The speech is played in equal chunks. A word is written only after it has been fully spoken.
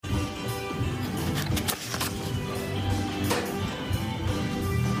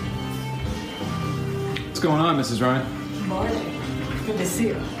going on, Mrs. Ryan? Morning. Good to see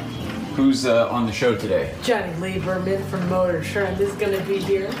you. Who's on the show today? Johnny Lieberman from Motor Trend is going to be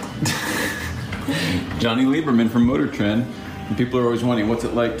here. Johnny Lieberman from Motor Trend. And people are always wondering, what's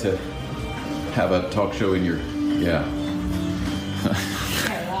it like to have a talk show in your... Yeah.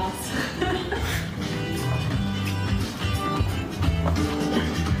 Chaos.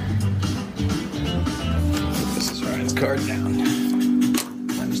 Mrs. Ryan's card down.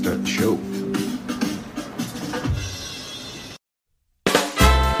 Time to start the show.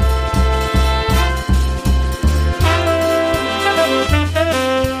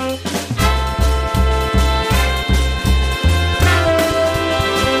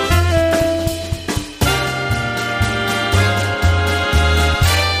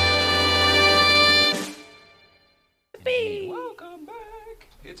 Welcome back.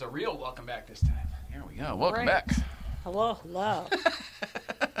 It's a real welcome back this time. Here we go. Welcome back. Hello, hello.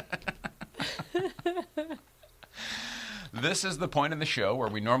 This is the point in the show where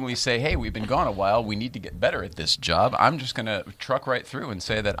we normally say, hey, we've been gone a while. We need to get better at this job. I'm just going to truck right through and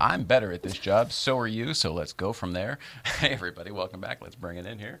say that I'm better at this job. So are you. So let's go from there. Hey, everybody. Welcome back. Let's bring it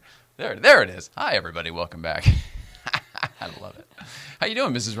in here. There it is. Hi, everybody. Welcome back. I love it. How you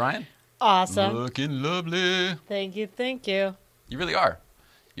doing, Mrs. Ryan? Awesome. Looking lovely. Thank you, thank you. You really are.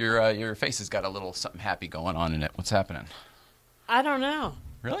 Your face has got a little something happy going on in it. What's happening? I don't know.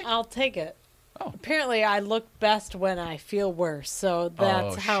 Really? I'll take it. Oh. Apparently, I look best when I feel worse, so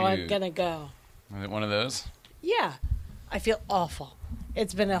that's how I'm shoot. going to go. Is it one of those? Yeah. I feel awful.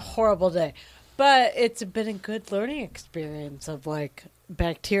 It's been a horrible day. But it's been a good learning experience of, like,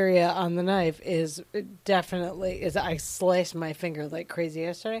 bacteria on the knife is definitely, I sliced my finger like crazy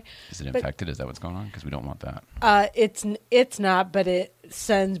yesterday. Is it infected? Is that what's going on? Because we don't want that. It's not, but it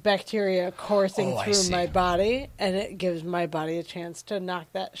sends bacteria coursing I through see. my body, and it gives my body a chance to knock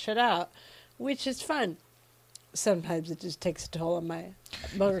that shit out, which is fun. Sometimes it just takes a toll on my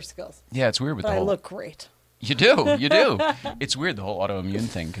motor skills. Yeah, it's weird with But the I whole... look great. You do. It's weird, the whole autoimmune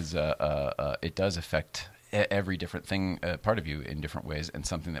thing, because it does affect every different thing, part of you in different ways, and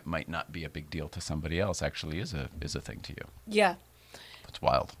something that might not be a big deal to somebody else actually is a thing to you. Yeah. It's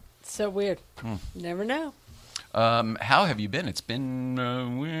wild. So weird. Never know. How have you been? It's been a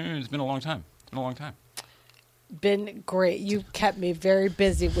long time. It's been a long time. Been great. You kept me very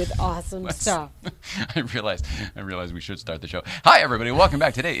busy with awesome stuff. I realized we should start the show. Hi, everybody. Welcome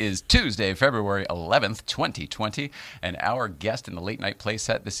back. Today is Tuesday, February 11th, 2020, and our guest in the late night play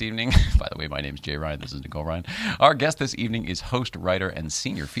set this evening, by the way, my name's Jay Ryan. This is Nicole Ryan. Our guest this evening is host, writer, and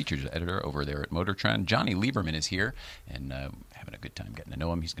senior features editor over there at Motor Trend. Johnny Lieberman is here, and having a good time getting to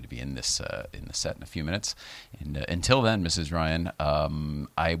know him. He's going to be in the set in a few minutes. And until then, Mrs. Ryan,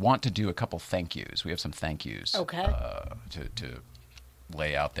 I want to do a couple thank yous. We have some thank yous. Okay. To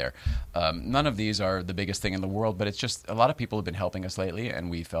lay out there. None of these are the biggest thing in the world, but it's just a lot of people have been helping us lately, and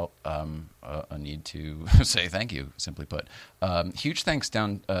we felt a need to say thank you, simply put. Huge thanks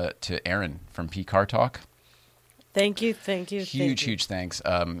down to Aaron from P Car Talk. Thank you. Huge thanks.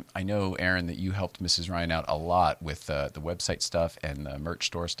 I know, Aaron, that you helped Mrs. Ryan out a lot with the website stuff and the merch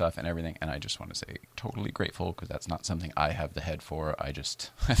store stuff and everything, and I just want to say totally grateful, because that's not something I have the head for. I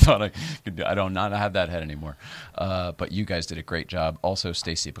thought I could. I don't not have that head anymore. But you guys did a great job. Also,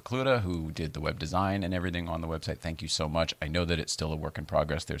 Stacy Pekluda, who did the web design and everything on the website. Thank you so much. I know that it's still a work in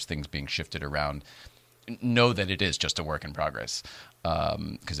progress. There's things being shifted around. Know that it is just a work in progress,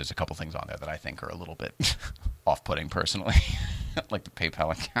 because there's a couple things on there that I think are a little bit off-putting personally, like the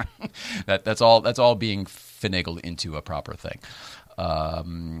PayPal account. That's all being finagled into a proper thing.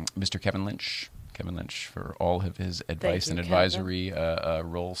 Mr. Kevin Lynch for all of his advice and advisory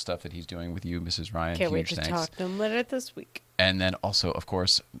role stuff that he's doing with you, Mrs. Ryan. Can't wait Huge to thanks. talk to him later this week. And then also, of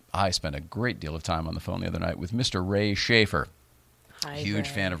course, I spent a great deal of time on the phone the other night with Mr. Ray Schaefer. Hi, Huge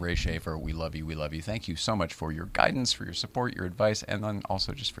Ray. fan of Ray Schaefer. We love you. We love you. Thank you so much for your guidance, for your support, your advice, and then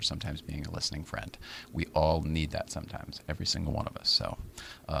also just for sometimes being a listening friend. We all need that sometimes, every single one of us. So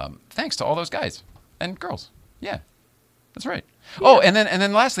thanks to all those guys and girls. Yeah, that's right. Yeah. Oh, and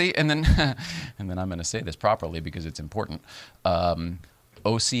then lastly, and then I'm going to say this properly because it's important.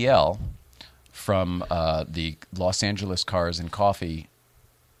 OCL from the Los Angeles Cars and Coffee.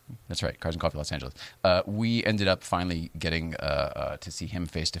 That's right, Cars and Coffee Los Angeles. We ended up finally getting to see him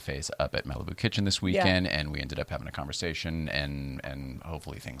face-to-face up at Malibu Kitchen this weekend, and we ended up having a conversation, and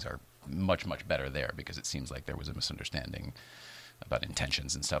hopefully things are much, much better there, because it seems like there was a misunderstanding about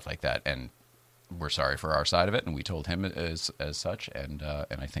intentions and stuff like that, and we're sorry for our side of it, and we told him as such, and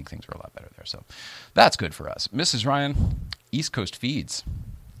I think things are a lot better there. So that's good for us. Mrs. Ryan, East Coast Feeds.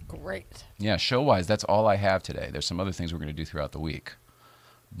 Great. Yeah, show-wise, that's all I have today. There's some other things we're going to do throughout the week.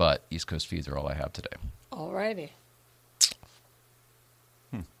 But East Coast Feeds are all I have today. Alrighty.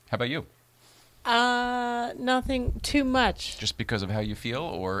 How about you? Nothing too much. Just because of how you feel,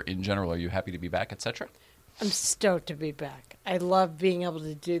 or in general, are you happy to be back, etc.? I'm stoked to be back. I love being able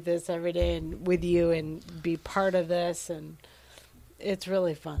to do this every day and with you and be part of this, and it's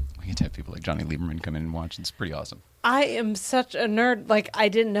really fun. We get to have people like Johnny Lieberman come in and watch. It's pretty awesome. I am such a nerd. Like, I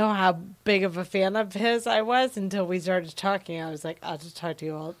didn't know how big of a fan of his I was until we started talking. I was like, I'll just talk to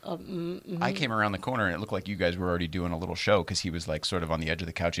you all. I came around the corner and it looked like you guys were already doing a little show because he was like sort of on the edge of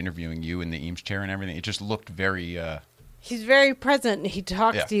the couch interviewing you in the Eames chair and everything. It just looked very... He's very present. He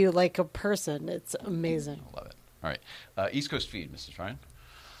talks Yeah. to you like a person. It's amazing. I love it. All right. East Coast feed, Mrs. Ryan.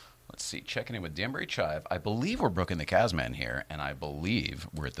 Let's see. Checking in with Danbury Chive. I believe we're Brooke and the Casman here, and I believe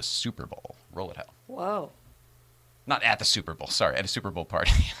we're at the Super Bowl. Roll it out. Whoa. Not at the Super Bowl. Sorry, at a Super Bowl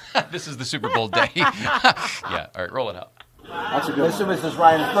party. This is the Super Bowl day. Yeah. All right. Roll it out. That's a good one. Mrs.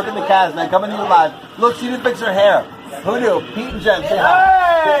 Ryan, it's Brooke and the Casman coming to you live. Look, she didn't fix her hair. Who knew? Pete and Jen, say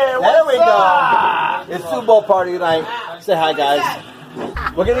hi. Hey, there we go. It's Super Bowl party tonight. Say hi, guys.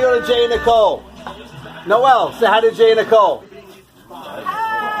 We're going to go to Jay and Nicole. Noelle, say hi to Jay and Nicole.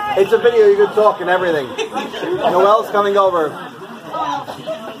 It's a video. You can talk and everything. Noelle's coming over.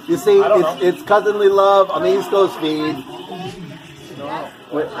 You see, it's cousinly love on the East Coast feed.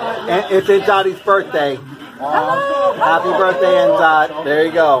 And it's Aunt Dottie's birthday. Happy birthday, Aunt Dot. There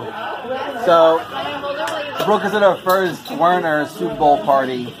you go. So, Brooke is at her first Werner Super Bowl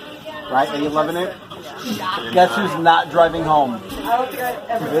party. Right? Are you loving it? Guess who's not driving home?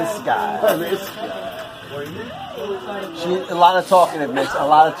 This guy. A lot of talking in this. A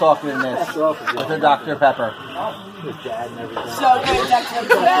lot of talking in this. With her Dr. Pepper. So good, Dr.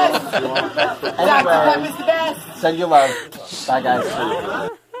 the best. Dr. Pepper's the best. Send your love. Bye, guys.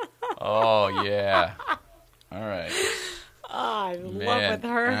 Oh, yeah. All right. I'm in Man, love with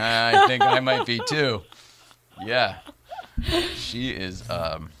her. I think I might be too. Yeah. She is...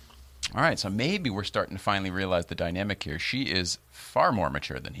 all right, so maybe we're starting to finally realize the dynamic here. She is far more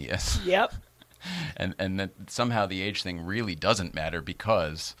mature than he is. Yep. And that somehow the age thing really doesn't matter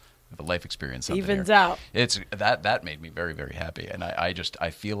because of the life experience. Evens here. out. It's that made me very, very happy. And I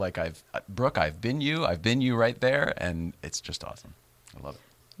feel like Brooke, I've been you right there, and it's just awesome. I love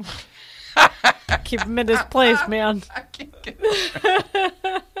it. Keep him in his place, man. I can't get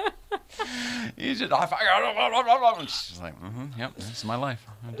it. He's just, she's like, yep, this is my life.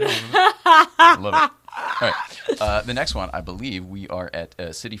 I love it. All right, the next one, I believe we are at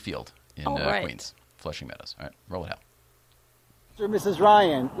Citi Field in right. Queens, Flushing Meadows. All right, roll it out. Mr. and Mrs.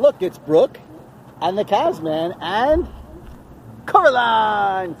 Ryan, look, it's Brooke and the Casman and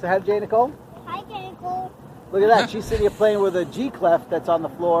Coraline. Say hi to Jay Nicole. Hi, Nicole. Look at that. She's sitting here playing with a G-clef that's on the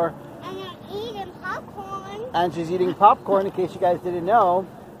floor. And I'm eating popcorn. And she's eating popcorn, in case you guys didn't know.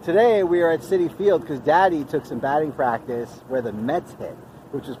 Today we are at Citi Field because Daddy took some batting practice where the Mets hit,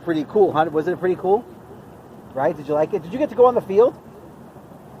 which was pretty cool. Wasn't it pretty cool? Right? Did you like it? Did you get to go on the field?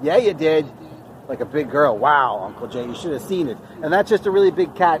 Yeah, you did. Like a big girl. Wow, Uncle Jay, you should have seen it. And that's just a really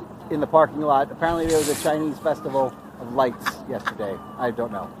big cat in the parking lot. Apparently there was a Chinese festival of lights yesterday. I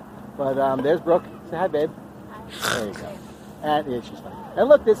don't know. But there's Brooke. Say hi, babe. There you go. And yeah, she's fine. And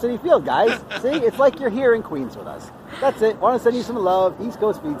look, there's Citi Field, guys. See, it's like you're here in Queens with us. That's it. Want to send you some love, East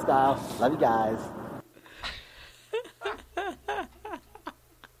Coast feed style. Love you guys.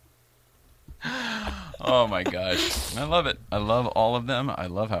 Oh my gosh, I love it. I love all of them. I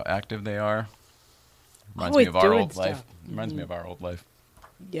love how active they are. Reminds me Always of our doing old life. stuff. Reminds me of our old life.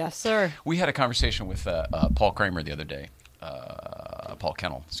 Yes, sir. We had a conversation with Paul Kramer the other day. Paul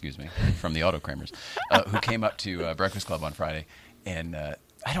Kennel, excuse me, from the Auto Kramers, who came up to Breakfast Club on Friday. And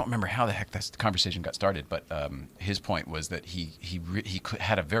I don't remember how the heck this conversation got started, but his point was that he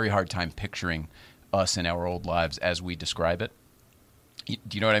had a very hard time picturing us in our old lives as we describe it. Do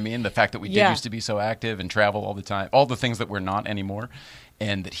you know what I mean? The fact that we did used to be so active and travel all the time, all the things that we're not anymore,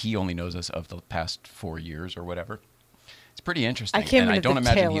 and that he only knows us of the past 4 years or whatever. It's pretty interesting. And I don't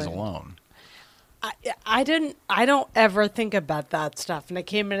imagine he's alone. I don't ever think about that stuff. And I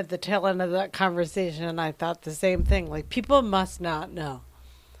came in at the tail end of that conversation and I thought the same thing. Like, people must not know.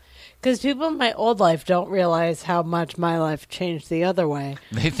 Because people in my old life don't realize how much my life changed the other way.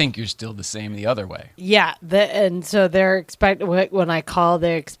 They think you're still the same the other way. Yeah. And so when I call,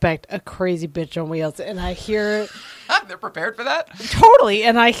 they expect a crazy bitch on wheels. And I hear... They're prepared for that? Totally.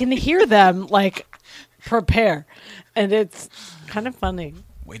 And I can hear them, like, prepare. And it's kind of funny.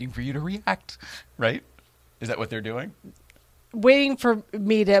 Waiting for you to react, right? Is that what they're doing? Waiting for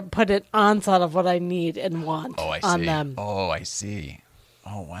me to put an onslaught of what I need and want on them. Oh, I see.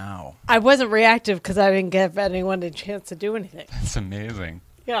 Oh, wow. I wasn't reactive because I didn't give anyone a chance to do anything. That's amazing.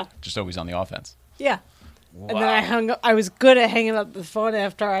 Yeah. Just always on the offense. Yeah. And then I hung up. I was good at hanging up the phone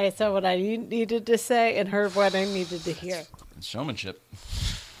after I said what I needed to say and heard what I needed to hear. Showmanship.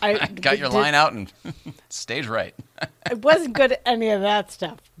 I Got your line out and stage right. I wasn't good at any of that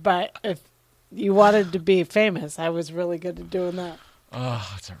stuff, but if you wanted to be famous, I was really good at doing that.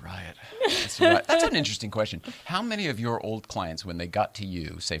 Oh, it's a riot. It's a riot. That's an interesting question. How many of your old clients, when they got to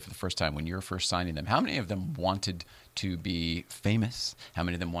you, say for the first time, when you were first signing them, how many of them wanted to be famous? How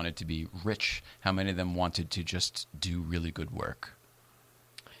many of them wanted to be rich? How many of them wanted to just do really good work?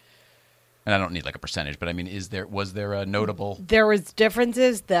 And I don't need like a percentage, but I mean, was there a notable? There was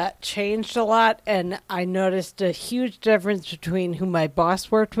differences that changed a lot, and I noticed a huge difference between who my boss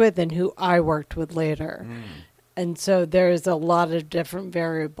worked with and who I worked with later. And so there's a lot of different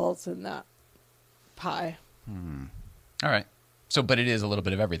variables in that pie. All right. So, but it is a little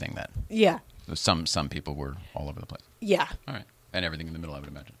bit of everything then. Yeah. So some people were all over the place. Yeah. All right. And everything in the middle, I would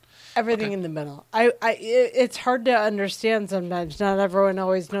imagine. Everything in the middle. It's hard to understand sometimes. Not everyone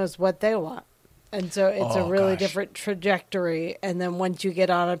always knows what they want. And so it's a really different trajectory. And then once you get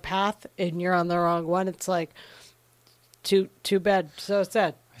on a path and you're on the wrong one, it's like, too bad, so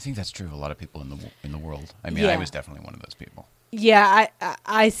sad. I think that's true of a lot of people in the world. I mean, I was definitely one of those people. Yeah,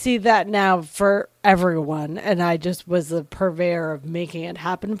 I see that now for everyone, and I just was the purveyor of making it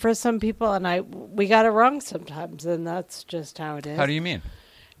happen for some people, and we got it wrong sometimes, and that's just how it is. How do you mean?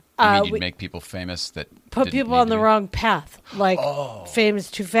 You mean you'd make people famous that put people on the wrong path, like famous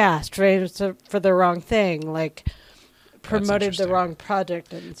too fast, famous for the wrong thing, like promoted the wrong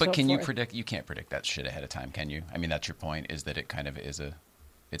project, and but can forth. you predict? You can't predict that shit ahead of time, can you? I mean, that's your point. Is that it kind of is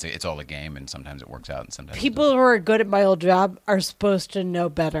it's all a game, and sometimes it works out, and sometimes people who are good at my old job are supposed to know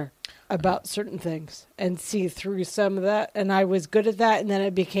better about certain things and see through some of that. And I was good at that, and then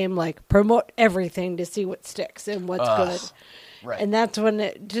it became like promote everything to see what sticks and what's good. Right. And that's when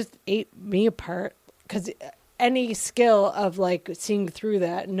it just ate me apart, because any skill of like seeing through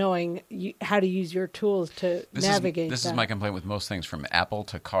that, knowing how to use your tools to navigate this is my complaint with most things, from Apple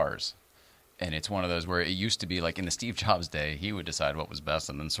to cars. And it's one of those where it used to be like in the Steve Jobs day, he would decide what was best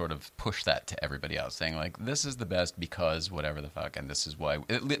and then sort of push that to everybody else, saying like, this is the best because whatever the fuck, and this is why,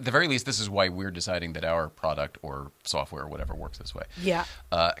 at the very least, this is why we're deciding that our product or software or whatever works this way. Yeah.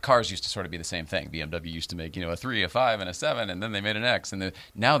 Cars used to sort of be the same thing. BMW used to make, a 3, a 5, and a 7, and then they made an X. And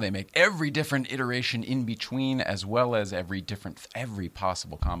now they make every different iteration in between, as well as every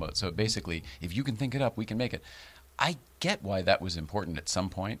possible combo. So basically, if you can think it up, we can make it. I get why that was important at some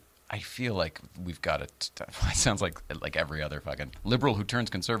point. I feel like we've got it. It sounds like every other fucking liberal who turns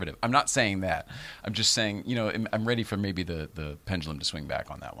conservative. I'm not saying that. I'm just saying, I'm ready for maybe the pendulum to swing back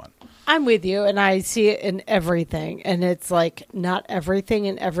on that one. I'm with you, and I see it in everything. And it's like not everything,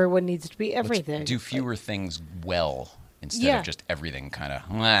 and everyone needs to be everything. Let's do fewer things well instead of just everything kind of.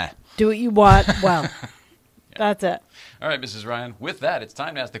 Do what you want well. Yeah. That's it. All right, Mrs. Ryan. With that, it's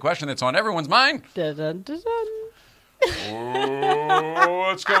time to ask the question that's on everyone's mind. Dun, dun, dun, dun. Oh,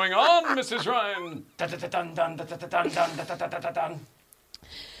 what's going on, Mrs. Ryan?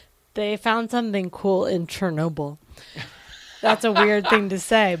 They found something cool in Chernobyl. That's a weird thing to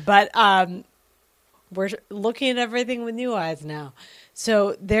say, but we're looking at everything with new eyes now.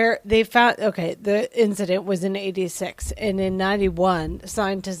 So they found, the incident was in 1986, and in 1991,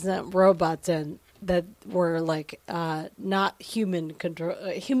 scientists sent robots in that were like not human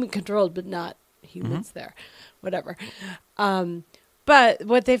controlled, but not humans there. Whatever. But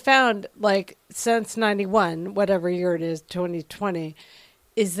what they found, like, since 91, whatever year it is, 2020,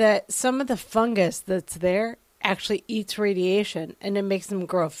 is that some of the fungus that's there actually eats radiation, and it makes them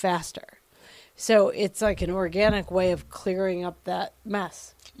grow faster. So it's like an organic way of clearing up that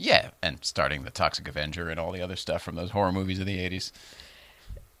mess. Yeah, and starting the Toxic Avenger and all the other stuff from those horror movies of the 80s.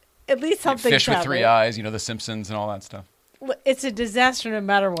 At least something. Fish with Three Eyes, The Simpsons and all that stuff. It's a disaster no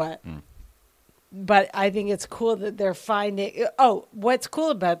matter what. But I think it's cool that they're finding... Oh, what's cool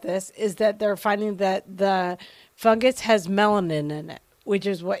about this is that they're finding that the fungus has melanin in it, which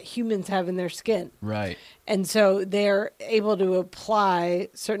is what humans have in their skin. Right. And so they're able to apply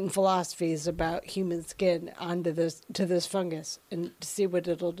certain philosophies about human skin onto this fungus and to see what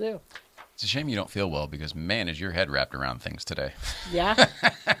it'll do. It's a shame you don't feel well because, man, is your head wrapped around things today. Yeah?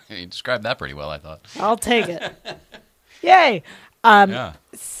 You described that pretty well, I thought. I'll take it. Yay! Yeah,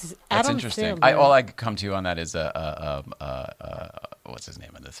 that's Adam interesting. Sandler. All I come to on that is what's his name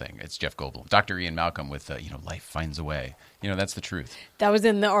in the thing? It's Jeff Goldblum, Dr. Ian Malcolm with Life Finds a Way. That's the truth. That was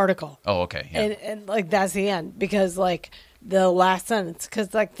in the article. Oh, okay. Yeah. And like that's the end because like the last sentence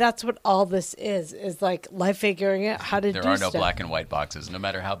because like that's what all this is like life figuring out how to do stuff. There are no black and white boxes, no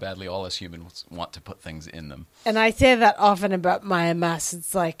matter how badly all us humans want to put things in them. And I say that often about my MS.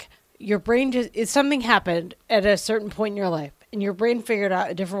 It's like your brain something happened at a certain point in your life, and your brain figured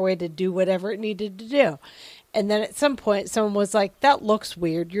out a different way to do whatever it needed to do. And then at some point, someone was like, that looks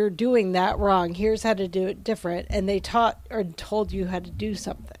weird. You're doing that wrong. Here's how to do it different. And they taught or told you how to do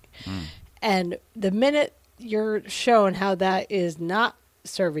something. And the minute you're shown how that is not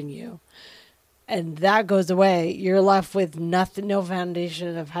serving you, and that goes away, you're left with nothing, no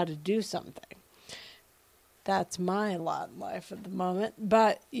foundation of how to do something. That's my lot in life at the moment.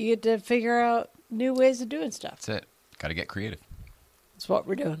 But you get to figure out new ways of doing stuff. That's it. Got to get creative. That's what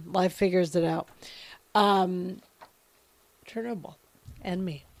we're doing. Life figures it out. Chernobyl and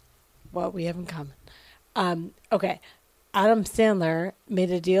me. What we have in common. Okay. Adam Sandler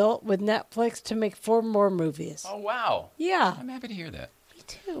made a deal with Netflix to make 4 more movies. Oh, wow. Yeah. I'm happy to hear that. Me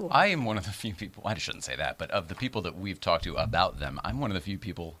too. I am one of the few people, I shouldn't say that, but of the people that we've talked to about them, I'm one of the few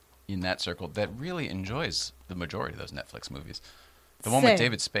people in that circle that really enjoys the majority of those Netflix movies. The one with Same.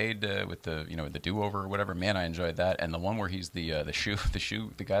 David Spade with the the do-over or whatever, man, I enjoyed that. And the one where he's the guy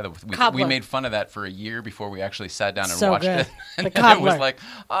that we Cobbler. made fun of that for a year before we actually sat down and So watched good. it. And The then it was Cobbler. like,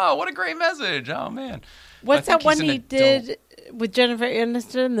 oh, what a great message! Oh man, What's I think that one he's an he adult. did with Jennifer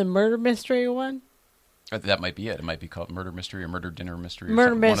Aniston, the murder mystery one? That might be it. It might be called Murder Mystery or Murder Dinner Mystery or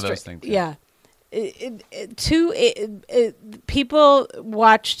Murder something. mystery. One of those things. Yeah. People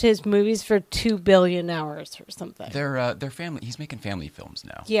watched his movies for 2 billion hours or something. They're family. He's making family films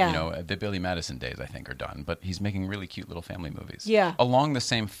now. Yeah. The Billy Madison days I think are done, but he's making really cute little family movies. Yeah. Along the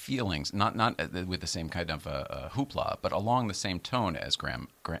same feelings, not with the same kind of hoopla, but along the same tone as Grown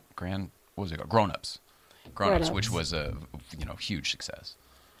Ups, which was a huge success.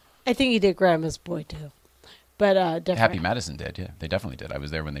 I think he did Grandma's Boy too, but definitely. Happy Madison did. Yeah, they definitely did. I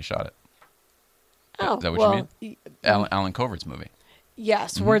was there when they shot it. Oh, Is that what well, you mean? Alan Covert's movie.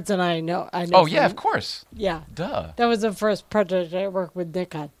 Yes, words and I know. Oh yeah, of course. Yeah, Duh. that was the first project I worked with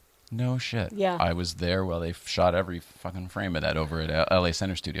Nick on. No shit. Yeah. I was there while they shot every fucking frame of that over at LA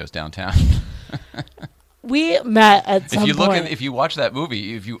Center Studios downtown. We met at some point. If you watch that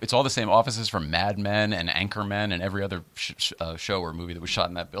movie, it's all the same offices from Mad Men and Anchorman and every other show or movie that was shot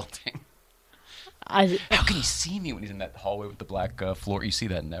in that building. How can he see me when he's in that hallway with the black floor? You see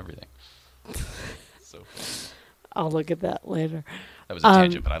that in everything. So I'll look at that later. that was a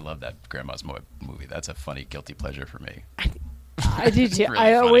tangent, but I love that Grandma's movie. That's a funny guilty pleasure for me. I do too.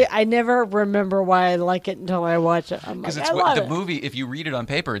 Really funny. I never remember why I like it until I watch it. I'm like, Because I love the it. movie, if you read it on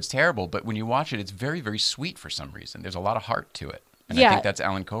paper, it's terrible, but when you watch it, it's very, very sweet for some reason. There's a lot of heart to it. And I Yeah. think that's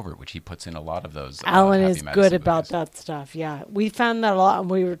Alan Covert, which he puts in a lot of those. Alan Happy is Madison good about movies. that stuff. Yeah, we found that a lot, and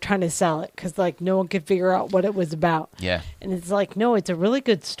we were trying to sell it because no one could figure out what it was about. Yeah. And it's like, no, it's a really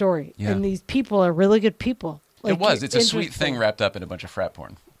good story, Yeah. and these people are really good people. Like, It was. It's a sweet interesting. thing wrapped up in a bunch of frat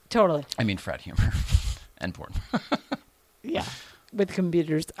porn. Totally. I mean, frat humor and porn. Yeah, with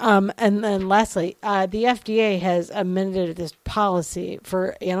computers. And then lastly, the FDA has amended this policy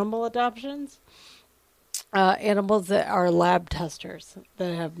for animal adoptions. Animals that are lab testers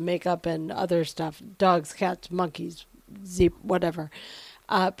that have makeup and other stuff, dogs, cats, monkeys, whatever.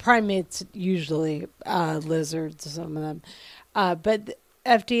 Primates, usually, lizards, some of them. But the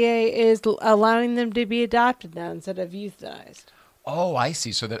FDA is allowing them to be adopted now instead of euthanized. Oh, I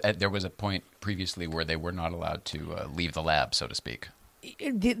see. So there was a point previously where they were not allowed to leave the lab, so to speak.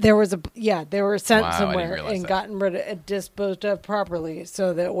 There was they were sent Wow, I didn't somewhere realize and that. gotten rid of, disposed of properly,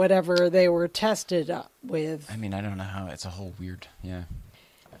 so that whatever they were tested with. I mean, I don't know how. It's a whole weird, yeah.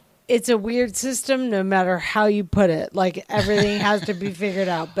 It's a weird system, no matter how you put it. Like everything has to be figured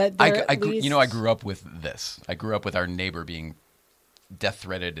out. But I at grew, least, I grew up with this. I grew up with our neighbor being death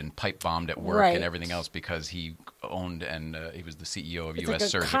threatened and pipe bombed at work Right. and everything else because he owned and he was the CEO of It's U.S.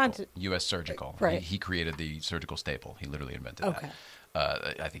 like a Surgical. U.S. Surgical. Right. He created the surgical staple. He literally invented Okay. that.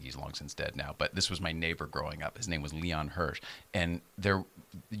 I think he's long since dead now, but this was my neighbor growing up. His name was Leon Hirsch, and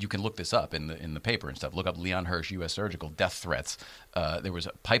you can look this up in the paper and stuff. Look up Leon Hirsch, U.S. Surgical, death threats. There was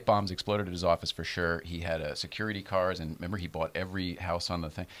pipe bombs exploded at his office for sure. He had security cars, and remember he bought every house on the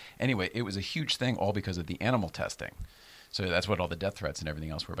thing. Anyway, it was a huge thing, all because of the animal testing. So that's what all the death threats and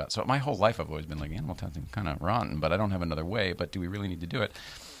everything else were about. So my whole life I've always been like, animal testing kind of rotten, but I don't have another way. But do we really need to do it?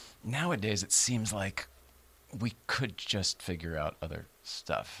 Nowadays, it seems like we could just figure out other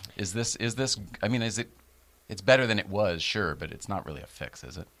stuff. Is this, I mean, it's better than it was, sure, but it's not really a fix,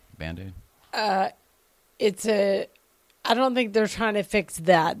 is it? Band-Aid? I don't think they're trying to fix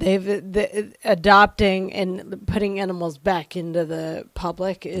that. Adopting and putting animals back into the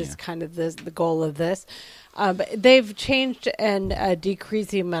public is kind of the goal of this. But they've changed and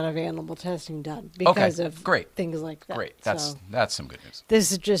decreased the amount of animal testing done because of things like that. Great. So That's some good news.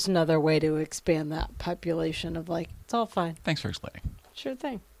 this is just another way to expand that population of it's all fine. Thanks for explaining. Sure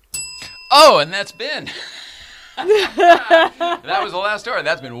thing. Oh, and that's been. That was the last story.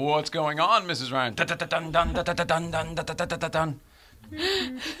 That's been What's Going On, Mrs. Ryan.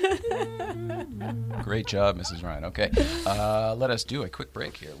 Great job, Mrs. Ryan. Okay, let us do a quick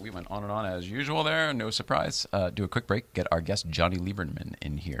break here. We went on and on as usual there. No surprise. Do a quick break. Get our guest, Johnny Lieberman,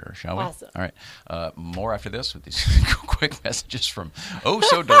 in here, shall we? Awesome. All right. More after this with these quick messages from Oh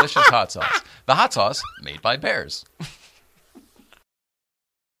So Delicious Hot Sauce. The hot sauce made by bears.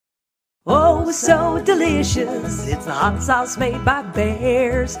 Oh, so delicious. It's the hot sauce made by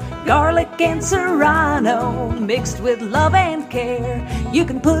bears. Garlic and serrano mixed with love and care. You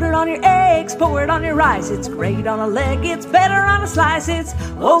can put it on your eggs, pour it on your rice. It's great on a leg, it's better on a slice. It's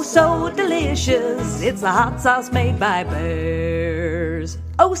oh so delicious. It's the hot sauce made by bears.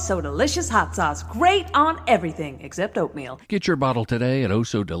 Oh, so delicious hot sauce. Great on everything except oatmeal. Get your bottle today at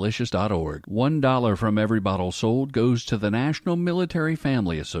ohsodelicious.org. $1 from every bottle sold goes to the National Military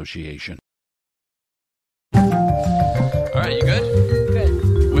Family Association. All right, you good?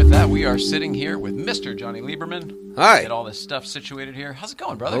 Good. With that, we are sitting here with Mr. Johnny Lieberman. Hi. Get all this stuff situated here. How's it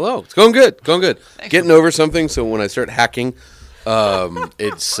going, brother? Hello. It's going good. Going good. Thanks Getting over something, so when I start hacking,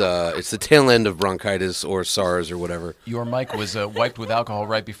 it's the tail end of bronchitis or SARS or whatever. Your mic was wiped with alcohol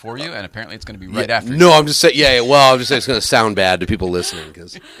right before you, and apparently it's going to be right after. No, I'm just saying. Yeah. Well, I'm just saying it's going to sound bad to people listening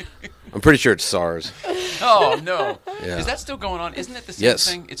because I'm pretty sure it's SARS. Oh no! Yeah. Is that still going on? Isn't it the same Yes.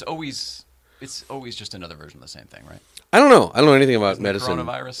 thing? It's always just another version of the same thing, right? I don't know. I don't know anything about Isn't medicine. The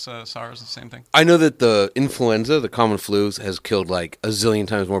coronavirus, SARS, the same thing. I know that the influenza, the common flu, has killed like a zillion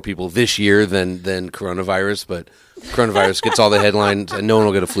times more people this year than coronavirus. But coronavirus gets all the headlines, and no one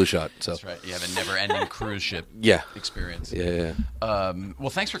will get a flu shot. So That's right. You have a never-ending cruise ship Yeah. experience. yeah. Well,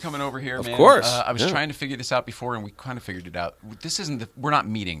 thanks for coming over here, man. Of course. I was Yeah. trying to figure this out before, and we kind of figured it out. This isn't. We're not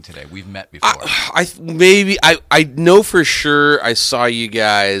meeting today. We've met before. I know for sure I saw you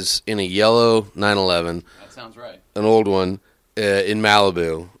guys in a yellow 911, That sounds right. an old one, in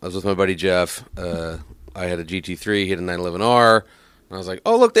Malibu. I was with my buddy Jeff. I had a GT3, he had a 911R, and I was like,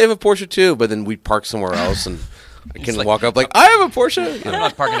 oh, look, they have a Porsche too. But then we parked somewhere else, and I can like, walk up like, I have a Porsche. I'm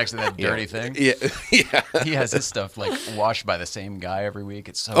not parking next to that dirty thing. Yeah, yeah. He has his stuff like washed by the same guy every week.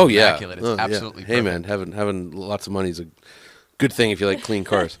 It's so Oh yeah, immaculate. It's Oh, yeah. absolutely Hey perfect. man, having lots of money is a good thing if you like clean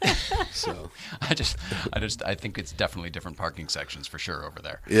cars. So I think it's definitely different parking sections for sure over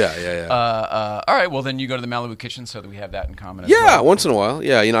there. yeah. All right, well then you go to the Malibu Kitchen so that we have that in common. As Yeah, well. once in a while.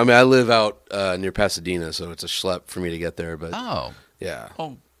 Yeah, I mean, I live out near Pasadena, so it's a schlep for me to get there. But Oh, yeah.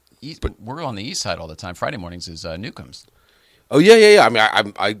 well, we're on the east side all the time. Friday mornings is Newcomb's. Oh yeah. I mean,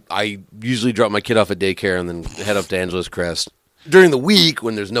 I usually drop my kid off at daycare and then head up to Angeles Crest during the week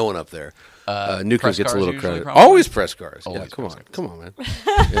when there's no one up there. Newcomb's press gets a cars little usually, credit. probably? Always press cars. Yeah, Always come press on, come on, man.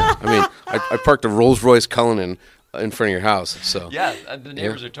 Yeah, I mean, I parked a Rolls Royce Cullinan in front of your house. So Yeah, the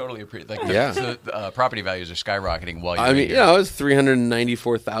neighbors are totally Yeah. the property values are skyrocketing while you're I mean, here. yeah, it was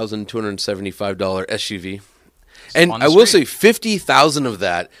 $394,275 SUV, and on the I will street. say $50,000 of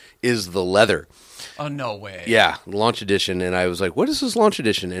that is the leather. Oh no way. Yeah, launch edition, and I was like, "What is this launch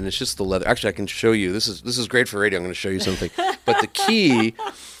edition?" And it's just the leather. Actually, I can show you. This is great for radio. I'm going to show you something. But the key,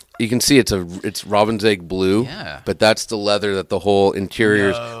 you can see it's robin's egg blue. Yeah. But that's the leather that the whole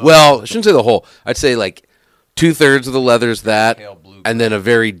interior. No. Well, I shouldn't say the whole. I'd say like 2/3 of the leather is that, Pale blue and then a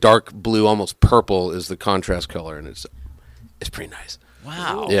very dark blue, almost purple, is the contrast color, and it's pretty nice.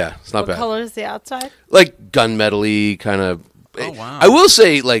 Wow. Yeah, it's not What bad. color is the outside? Like gunmetal-y kind of. Oh, wow. I will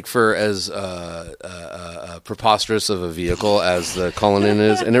say, like, for as preposterous of a vehicle as the Cullinan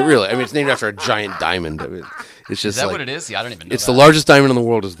is, and it really, I mean, it's named after a giant diamond. I mean, it's just Is that like, what it is? Yeah, I don't even know. it's the largest diamond in the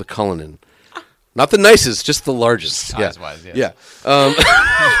world is the Cullinan. Not the nicest, just the largest. Size-wise, yes. Yeah.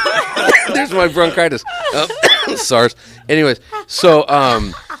 There's my bronchitis. SARS. Anyways, so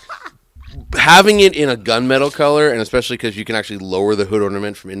having it in a gunmetal color, and especially because you can actually lower the hood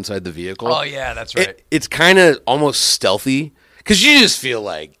ornament from inside the vehicle. Oh yeah, that's right. It's kind of almost stealthy because you just feel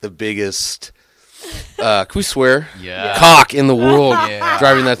like the biggest. Can we swear? Yeah. Cock in the world Yeah.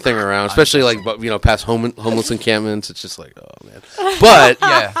 driving that thing around, especially like past homeless encampments. It's just like, oh man. But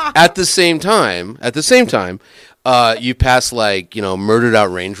Yeah. at the same time, you pass like murdered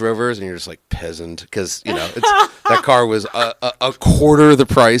out Range Rovers, and you're just like peasant because that car was a quarter the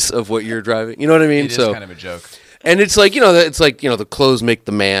price of what you're driving. You know what I mean? It is kind of a joke. And it's like, the clothes make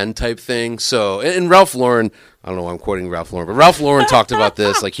the man type thing. So, and Ralph Lauren, I don't know why I'm quoting Ralph Lauren, but Ralph Lauren talked about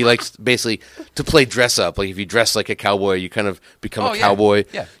this. Like, he likes basically to play dress up. Like, if you dress like a cowboy, you kind of become Oh, a yeah. cowboy,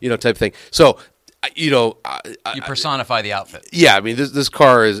 Yeah. type thing. So, You personify the outfit. yeah, I mean, this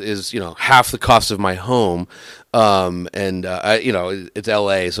car is half the cost of my home. And it's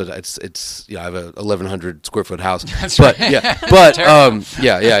LA, so it's I have a 1,100 square foot house. That's but right. yeah.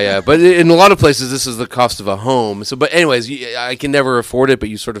 But in a lot of places, this is the cost of a home. So, but anyways, I can never afford it. But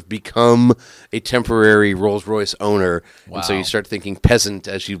you sort of become a temporary Rolls Royce owner, and so Wow. you start thinking peasant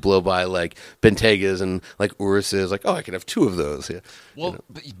as you blow by like Bentegas and like Uruses. Like, oh, I could have 2 of those. Yeah. Well,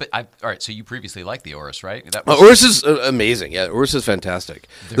 all right. So you previously liked the Urus, right? That Urus is amazing. Yeah, Urus is fantastic.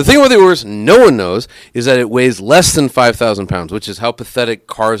 The thing about the Urus no one knows is that it weighs less than 5,000 pounds, which is how pathetic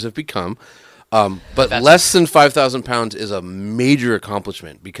cars have become. But less than 5,000 pounds is a major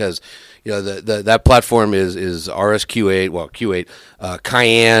accomplishment because that platform is RSQ8, Q8,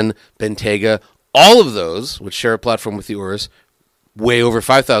 Cayenne, Bentayga, all of those, which share a platform with the Urus, weigh over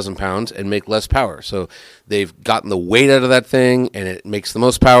 5,000 pounds and make less power. So they've gotten the weight out of that thing, and it makes the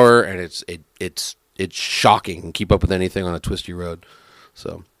most power, and it's shocking and keep up with anything on a twisty road.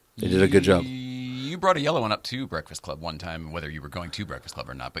 So they did a good job. You brought a yellow one up to Breakfast Club one time, whether you were going to Breakfast Club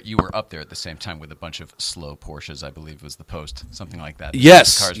or not, but you were up there at the same time with a bunch of slow Porsches, I believe was the post, something like that.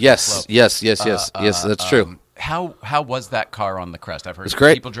 Yes, Cars yes, slow. yes, that's true. How was that car on the Crest? I've heard It's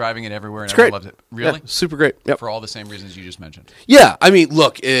great. people driving it everywhere, and It's everyone great. loves it. Really? Yeah, super great. Yep. For all the same reasons you just mentioned. Yeah, I mean,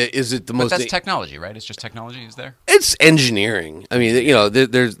 look, is it the But most... that's technology, right? It's just technology is there? It's engineering. I mean,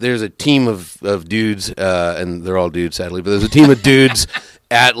 there's a team of dudes, and they're all dudes, sadly, but there's a team of dudes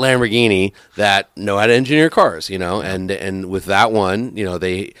at Lamborghini that know how to engineer cars, and with that one,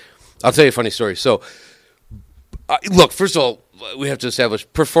 I'll tell you a funny story. So, look, first of all, we have to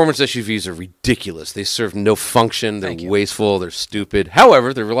establish performance SUVs are ridiculous. They serve no function. They're wasteful. They're stupid.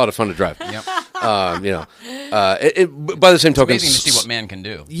 However, they're a lot of fun to drive. Yep. By the same token, It's amazing to see what man can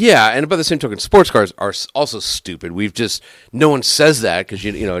do. yeah, and by the same token, sports cars are also stupid. No one says that because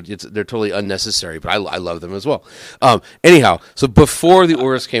they're totally unnecessary. But I love them as well. Anyhow, so before the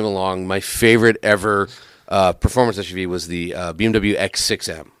Urus came along, my favorite ever performance SUV was the BMW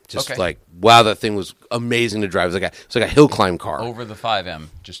X6M. Just like, wow, that thing was amazing to drive. It's like a hill climb car. Over the 5M,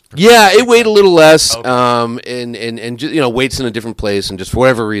 Yeah, it weighed a little less, and just, weight's in a different place, and just for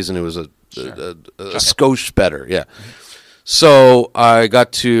whatever reason, it was a skosh better. Yeah. So I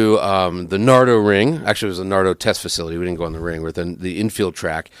got to the Nardo ring. Actually, it was a Nardo test facility. We didn't go on the ring. We're at the infield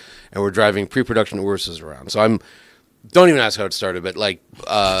track, and we're driving pre-production Uruses around. So don't even ask how it started, but like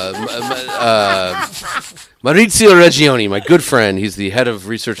Maurizio Reggioni, my good friend, he's the head of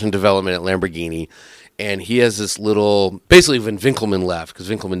research and development at Lamborghini, and he has this basically when Winkleman left, because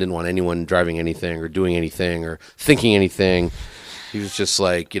Winkleman didn't want anyone driving anything or doing anything or thinking anything. He was just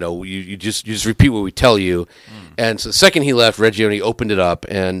like, you just repeat what we tell you. And so the second he left, Reggioni opened it up,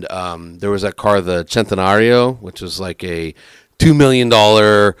 and there was that car, the Centenario, which was like a $2 million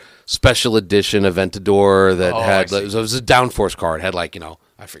special edition Aventador that it was a downforce car. It had I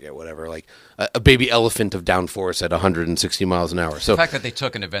forget whatever, like a baby elephant of downforce at 160 miles an hour. So the fact that they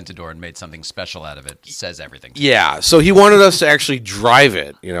took an Aventador and made something special out of it says everything. Yeah, so he wanted us to actually drive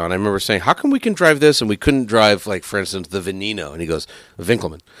it, and I remember saying, how come we can drive this and we couldn't drive, like, for instance, the Veneno? And he goes,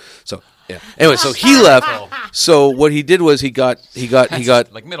 Winkleman. So, yeah. Anyway, so he left. So what he did was he got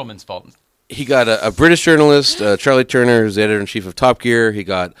like Middleman's fault. He got a British journalist, Charlie Turner, who's the editor-in-chief of Top Gear. He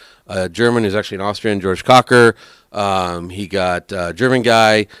got a German who's actually an Austrian, George Cocker. He got a German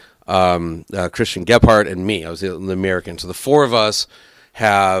guy, Christian Gebhardt, and me. I was the American. So the 4 of us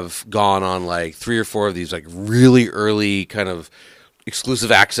have gone on like 3 or 4 of these like really early kind of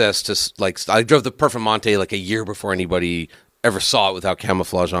exclusive access to, like, I drove the Performante like a year before anybody ever saw it without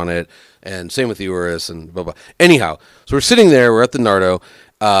camouflage on it, and same with the Urus and blah blah. Anyhow, so we're sitting there, we're at the Nardo,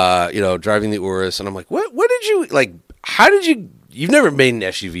 driving the Urus, and I'm like, what did you, like, how did you've never made an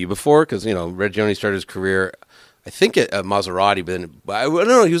SUV before? Because, Reggioni started his career, I think, at Maserati, but then, I don't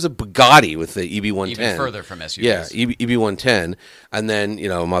know, he was a Bugatti with the EB110. Even further from SUVs. Yeah, EB110, and then,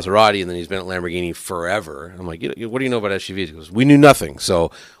 Maserati, and then he's been at Lamborghini forever. I'm like, what do you know about SUVs? He goes, we knew nothing, so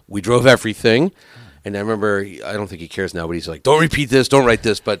we drove everything. And I remember, I don't think he cares now, but he's like, don't repeat this, don't write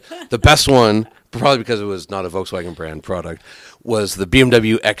this. But the best one, probably because it was not a Volkswagen brand product, was the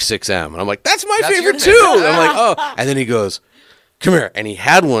BMW X6M. And I'm like, that's my favorite too. And I'm like, oh. And then he goes, come here. And he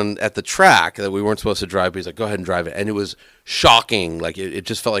had one at the track that we weren't supposed to drive, but he's like, go ahead and drive it. And it was shocking. Like, it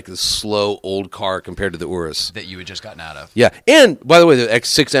just felt like this slow old car compared to the Urus. That you had just gotten out of. Yeah. And, by the way, the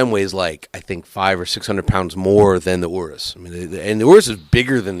X6M weighs like, I think 500 or 600 pounds more than the Urus. I mean, and the Urus is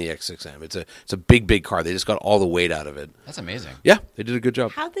bigger than the X6M. It's a big, big car. They just got all the weight out of it. That's amazing. Yeah, they did a good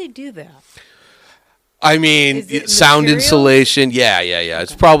job. How'd they do that? I mean, Is it sound materials? insulation. Yeah.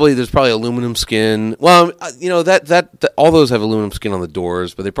 It's there's probably aluminum skin. Well, that all those have aluminum skin on the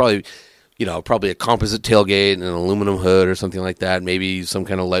doors, but they probably, probably a composite tailgate and an aluminum hood or something like that. Maybe some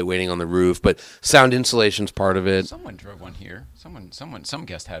kind of lightweighting on the roof, but sound insulation's part of it. Someone drove one here. Some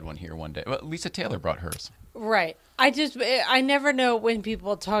guest had one here one day. Well, Lisa Taylor brought hers. Right. I never know when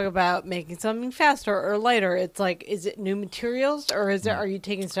people talk about making something faster or lighter. It's like, is it new materials or are you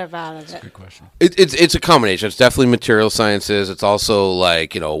taking stuff out of it? Good question. It's a combination. It's definitely material sciences. It's also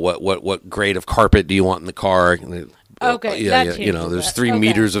like, what grade of carpet do you want in the car? Okay. Yeah. There's 3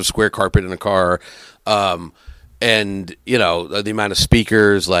 meters of square carpet in a car. And, the amount of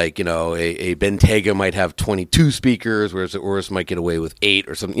speakers, like, a Bentayga might have 22 speakers, whereas the Urus might get away with 8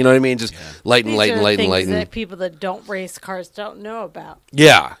 or something. You know what I mean? Just lighten. That people that don't race cars don't know about.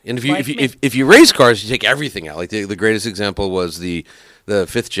 Yeah. And if you race cars, you take everything out. Like the greatest example was the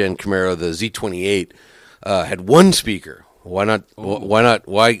 5th gen Camaro, the Z28, had 1 speaker. Why not? Why not?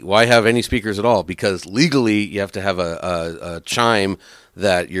 Why have any speakers at all? Because legally, you have to have a chime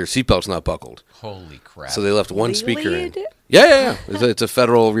that your seatbelt's not buckled. Holy crap! So they left 1 speaker in. Yeah. It's a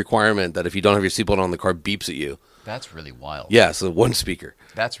federal requirement that if you don't have your seatbelt on, the car beeps at you. That's really wild. Yeah, so 1 speaker.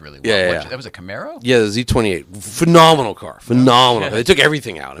 That's really wild. Yeah. That was a Camaro? Yeah, the Z28. Phenomenal car. Phenomenal. They took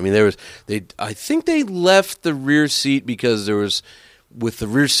everything out. I mean, I think they left the rear seat because with the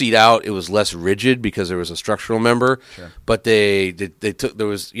rear seat out, it was less rigid because there was a structural member. Sure. But they took there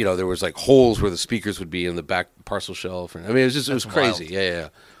was like holes where the speakers would be in the back parcel shelf. I mean, it was crazy. Wild. Yeah.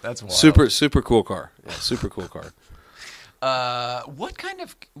 That's wild. Super cool car. Yeah, super cool car. What kind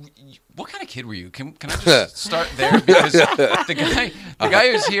of kid were you? Can I just start there? Because the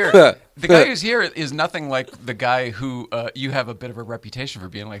guy who's here is nothing like the guy who you have a bit of a reputation for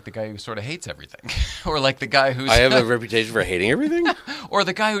being like the guy who sort of hates everything, or like the guy who's I have a reputation for hating everything, or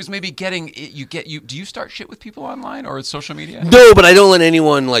the guy who's maybe getting you. Do you start shit with people online or social media? No, but I don't let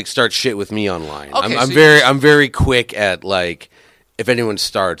anyone like start shit with me online. Okay, I'm very quick at like. If anyone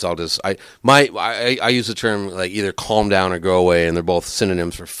starts, I'll just I use the term like either calm down or go away, and they're both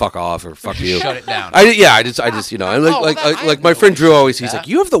synonyms for fuck off or fuck you. Shut it down. I just like my friend Drew always he's like,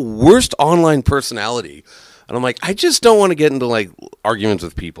 you have the worst online personality. And I'm like, I just don't want to get into like arguments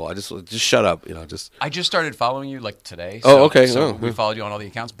with people. I just shut up, I just started following you like today. Oh, okay. So we followed you on all the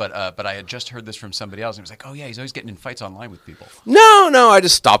accounts, but I had just heard this from somebody else. And he was like, oh yeah, he's always getting in fights online with people. No, I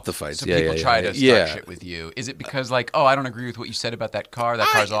just stopped the fights. So people try to start shit with you. Is it because like, oh, I don't agree with what you said about that car. That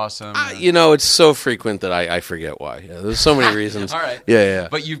car's awesome. It's so frequent that I forget why. Yeah, there's so many reasons. All right. Yeah.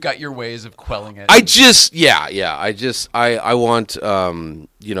 But you've got your ways of quelling it. I want.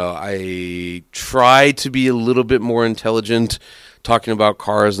 I try to be a little bit more intelligent talking about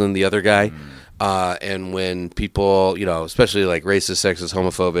cars than the other guy. And when people, especially like racist, sexist,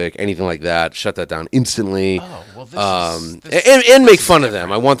 homophobic, anything like that, shut that down instantly. Oh, well, and make fun of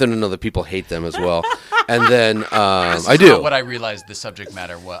them. I want them to know that people hate them as well. And then I do. Not what I realized the subject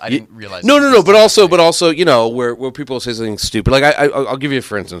matter was. I didn't realize. No. But also, where people say something stupid. Like I'll give you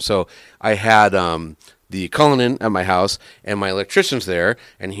for instance. So I had the Cullinan at my house, and my electrician's there,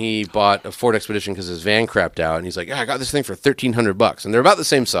 and he bought a Ford Expedition because his van crapped out, and he's like, I got this thing for $1,300, and they're about the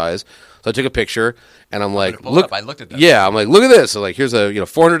same size. So I took a picture, and I'm like, look, I looked at that. Yeah, I'm like, look at this. So like, here's a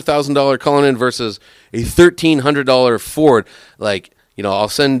 $400,000 Cullinan versus a $1,300 Ford. Like, I'll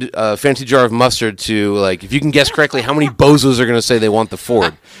send a fancy jar of mustard to like, if you can guess correctly, how many bozos are going to say they want the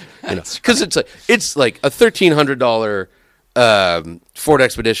Ford? Because it's like a $1,300 Ford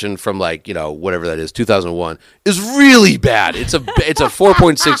Expedition from like whatever that is 2001 is really bad. It's a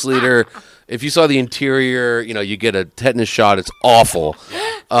 4.6 liter. If you saw the interior, you get a tetanus shot. It's awful.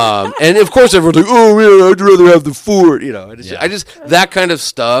 And of course everyone's like, oh man, I'd rather have the Ford. I just that kind of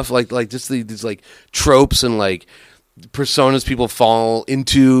stuff like just these like tropes and like personas people fall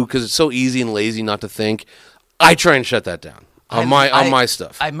into because it's so easy and lazy not to think. I try and shut that down. On my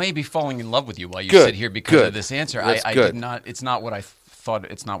stuff. I may be falling in love with you while you sit here because of this answer. I did not. It's not what I thought.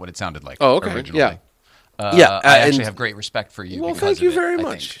 It's not what it sounded like. Oh, okay. Originally. Yeah. I actually have great respect for you. Well, because thank you of it, very I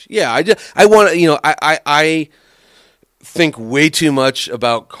much. think. Yeah, I want to. I think way too much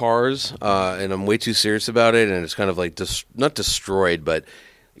about cars, and I'm way too serious about it, and it's kind of like not destroyed, but.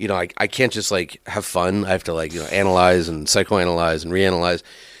 I can't just like have fun. I have to like analyze and psychoanalyze and reanalyze.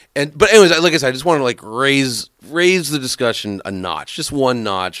 But anyways, like I said, I just want to like raise the discussion a notch, just one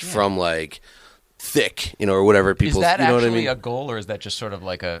notch from like thick, or whatever people. Is that actually what I mean? A goal, or is that just sort of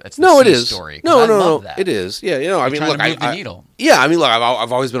like a? It's the it is. Story. No, it is. Yeah, I mean, look, to move the needle. Yeah, I mean, look,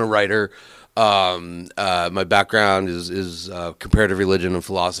 I've always been a writer. My background is comparative religion and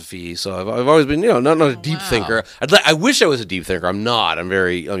philosophy, so I've always been not a deep thinker. I wish I was a deep thinker. I'm not. I'm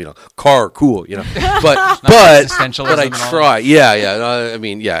very car cool, but I try. Yeah. I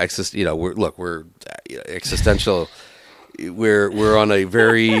mean, we're existential. we're on a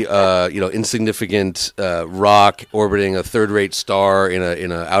very insignificant rock orbiting a third-rate star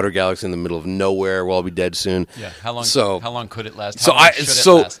in a outer galaxy in the middle of nowhere. We'll all be dead soon. Yeah. How long? So how long could it last? So How long should it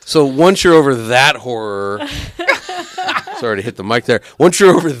last? so once you're over that horror, sorry to hit the mic there. Once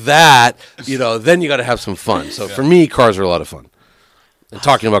you're over that, then you got to have some fun. So for me, cars are a lot of fun. And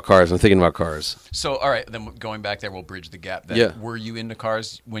talking about cars and thinking about cars. So, all right, then going back there, we'll bridge the gap. Then. Yeah. Were you into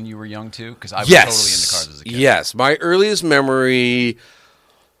cars when you were young too? Because I was Yes. totally into cars as a kid. Yes. My earliest memory,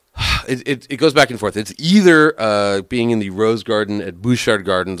 it goes back and forth. It's either being in the Rose Garden at Bouchard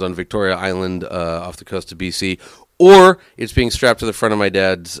Gardens on Victoria Island off the coast of BC, or it's being strapped to the front of my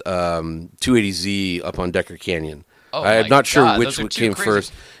dad's 280Z up on Decker Canyon. Oh, I'm my not sure God, which those are two came crazy-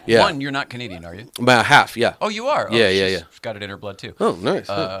 first. Yeah. One, you're not Canadian, are you? About half, yeah. Oh, you are? Oh, Yeah, yeah, she's yeah. got it in her blood, too. Oh, nice.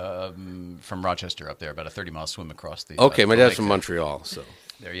 From Rochester up there, about a 30-mile swim across the... Okay, my the dad's lake from there. Montreal, so.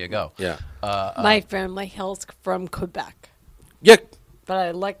 There you go. Yeah. My family hails from Quebec, Yeah. but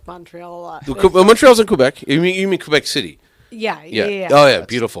I like Montreal a lot. Well, Montreal's in Quebec. You mean Quebec City? Yeah. Oh, yeah,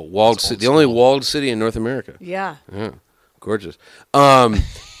 beautiful. Walled that's city. old The only school. walled city in North America. Yeah. Yeah, gorgeous.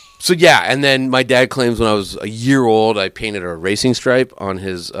 So yeah, and then my dad claims when I was a year old, I painted a racing stripe on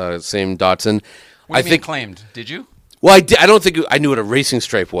his same Datsun. What do you mean think. claimed? Did you? Well, I don't think I knew what a racing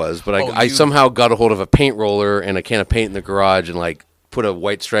stripe was, but I you- somehow got a hold of a paint roller and a can of paint in the garage and put a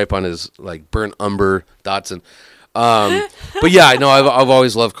white stripe on his burnt umber Datsun. But yeah, no, I've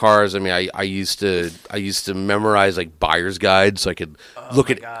always loved cars. I mean, I used to memorize buyer's guides, so I could look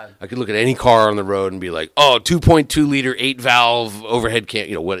at any car on the road and be like, oh, 2.2 liter 8-valve overhead can,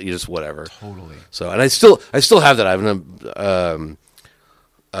 just whatever. Totally. So, and I still have that. I have an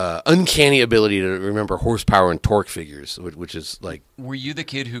uncanny ability to remember horsepower and torque figures, which is Were you the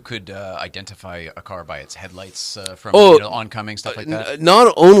kid who could identify a car by its headlights from oncoming, stuff like that?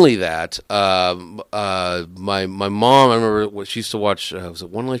 Not only that, my mom, I remember she used to watch, was it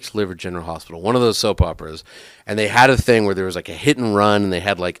One Life to Live or General Hospital? One of those soap operas. And they had a thing where there was a hit and run and they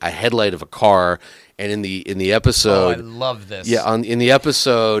had a headlight of a car. And in the episode. Oh, I love this. Yeah, in the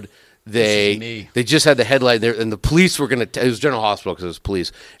episode. This is me. They just had the headlight there, and the police were going to. It was General Hospital because it was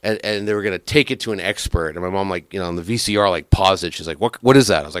police, and they were going to take it to an expert. And my mom, on the VCR, paused it. She's like, "What is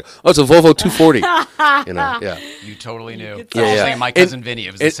that?" I was like, "Oh, it's a Volvo 240." Yeah. You totally knew. I was Yeah. saying my cousin Vinny.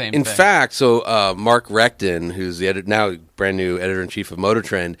 It was the same In thing. fact, so Mark Recton, who's the now brand new editor in chief of Motor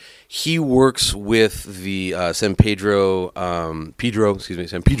Trend, he works with the San Pedro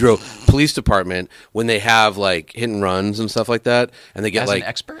Police Department when they have hit and runs and stuff like that, and they get As an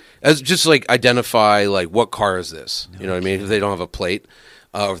expert? as just identify what car is this? You know what I mean? If they don't have a plate,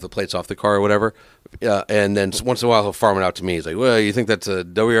 or if the plate's off the car or whatever. And then once in a while he'll farm it out to me. He's like, "Well, you think that's a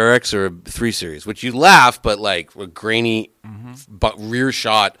WRX or a 3 Series?" Which you laugh, but a grainy rear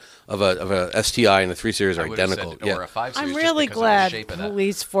shot of a STI and a 3 Series are I would have identical. said, or a 5 Series. I'm just really because of the glad shape of that.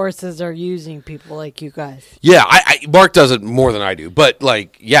 police forces are using people like you guys. Yeah, I Mark does it more than I do, but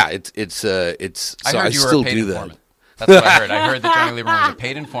it's so I heard you still were a paid do that. informant. That's what I heard. I heard that Johnny Lieberman was a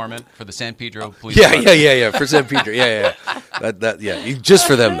paid informant for the San Pedro Police Department. Yeah. For San Pedro, yeah. Just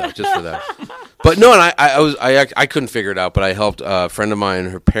for them though, just for them. But no, and I couldn't figure it out, but I helped a friend of mine.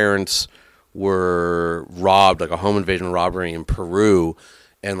 Her parents were robbed, a home invasion robbery in Peru,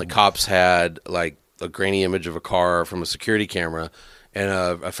 and the cops had a grainy image of a car from a security camera. And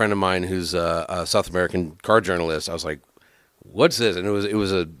a friend of mine who's a South American car journalist, I was like, "What's this?" And it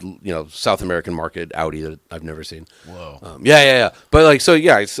was a South American market Audi that I've never seen. Whoa. Yeah. But I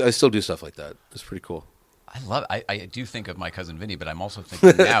still do stuff like that. It's pretty cool. I do think of my cousin Vinny, but I'm also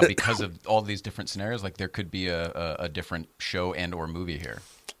thinking now because of all these different scenarios, there could be a different show and or movie here.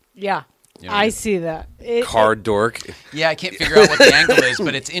 Yeah. You know, I see that. Car dork. Yeah, I can't figure out what the angle is,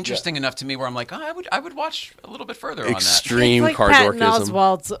 but it's interesting enough to me where I'm like, I would watch a little bit further on that. Extreme It's like car Patton dorkism.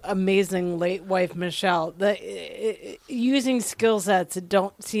 Oswalt's amazing late wife Michelle. Using skill sets that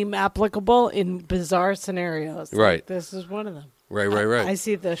don't seem applicable in bizarre scenarios. Right. This is one of them. Right. I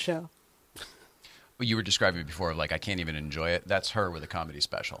see the show. You were describing it before, I can't even enjoy it. That's her with a comedy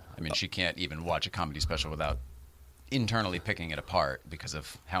special. I mean, she can't even watch a comedy special without internally picking it apart because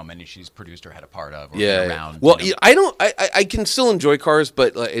of how many she's produced or had a part of or been around. Well, I can still enjoy cars,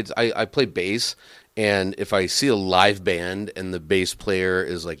 but I play bass, and if I see a live band and the bass player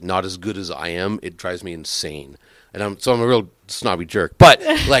is not as good as I am, it drives me insane. And I'm a real snobby jerk, but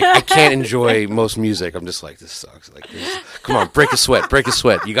I can't enjoy most music. I'm just this sucks. Come on, break a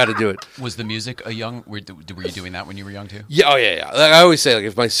sweat. You got to do it. Was the music were you doing that when you were young too? Yeah, yeah. I always say,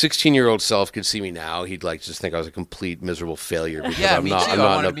 if my 16-year-old self could see me now, he'd just think I was a complete miserable failure because I'm me not. too. I'm I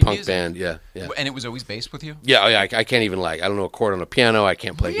not wanted in to a be punk music. band. Yeah. And it was always bass with you? Yeah, I can't even I don't know a chord on a piano. I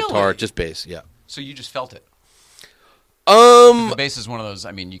can't play Really? guitar. Just bass. Yeah. So you just felt it. The bass is one of those.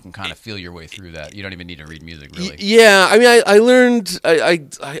 I mean, you can kind of feel your way through that. You don't even need to read music, really. Yeah, I mean, I learned.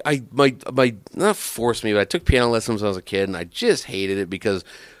 My not forced me, but I took piano lessons when I was a kid, and I just hated it because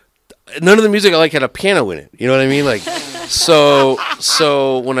none of the music I like had a piano in it. You know what I mean? Like, so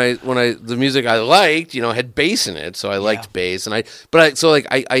when the music I liked, had bass in it, so I liked bass, and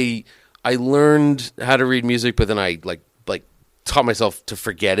I learned how to read music, but then I taught myself to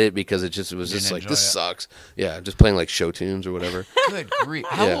forget it because it was just like, this sucks. Yeah, just playing like show tunes or whatever. Good grief!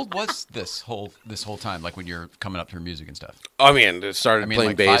 How old was this whole time? Like when you're coming up through music and stuff. I mean, I started playing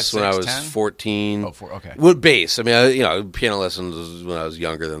like bass 5, 6, when I was 10? 14. Oh, okay. Well, bass. I mean, piano lessons was when I was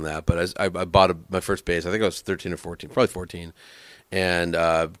younger than that. But I bought my first bass. I think I was 13 or 14, probably 14, and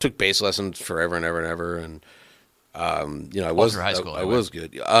took bass lessons forever and ever and ever. And I was through high school. I was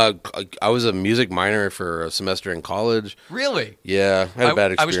good. I was a music minor for a semester in college. Really? Yeah, I had a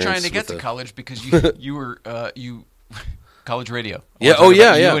bad experience. I was trying to get to college because you were college radio.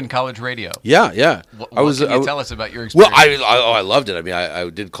 Yeah. You in college radio. Yeah. What can you tell us about your experience? Well, I loved it. I mean, I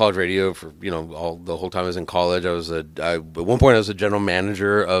did college radio for the whole time I was in college. At one point I was a general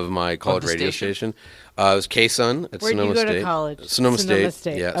manager of my college radio station. It was K-Sun at Where'd Sonoma you go State. to college? Sonoma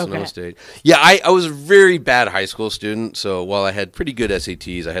State. Yeah, Okay. Sonoma State. Yeah, I was a very bad high school student. So while I had pretty good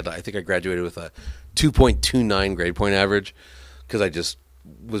SATs, I think I graduated with a 2.29 grade point average because I just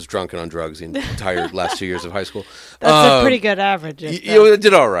was drunk and on drugs the entire last 2 years of high school. That's a pretty good average. I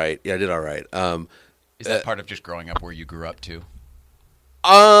did all right. Yeah, I did all right. Is that part of just growing up where you grew up too?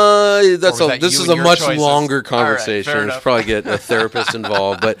 This is a much longer conversation. Right, we should probably get a therapist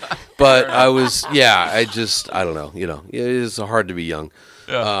involved. But I was, I don't know. It is hard to be young.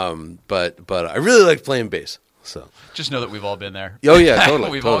 Yeah. But I really liked playing bass. So just know that we've all been there. Oh yeah,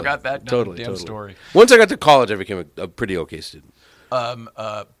 totally. We've totally, all got that damn story. Once I got to college, I became a pretty okay student.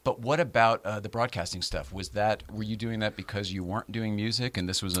 But what about the broadcasting stuff? Were you doing that because you weren't doing music, and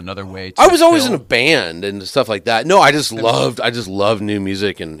this was another way to I was always in a band and stuff like that. No, I just loved new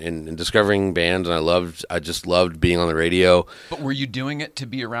music and discovering bands, and I just loved being on the radio. But were you doing it to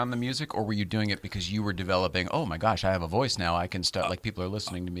be around the music, or were you doing it because you were developing? Oh my gosh, I have a voice now. I can start. Like people are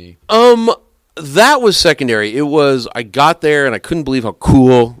listening to me. That was secondary. It was I got there and I couldn't believe how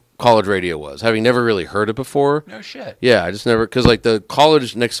cool college radio was, having never really heard it before. No shit. Yeah, I just never, because like the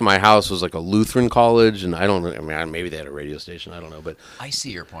college next to my house was like a Lutheran college, and I don't know. I mean, maybe they had a radio station. I don't know, but I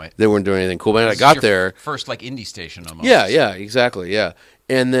see your point. They weren't doing anything cool. But I got there first like indie station almost. Yeah, exactly. Yeah,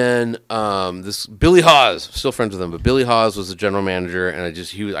 and then this Billy Hawes, still friends with him, but Billy Hawes was the general manager, and I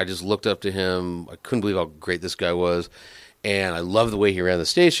just looked up to him. I couldn't believe how great this guy was, and I loved the way he ran the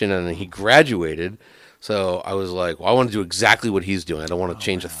station. And then he graduated. So I was like, well, I want to do exactly what he's doing. I don't want to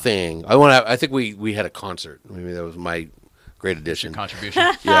change a thing. I think we had a concert. Maybe that was my great addition. Contribution.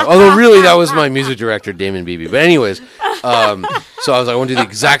 Yeah. Although really that was my music director, Damon Beebe. But anyways, so I was like, I want to do the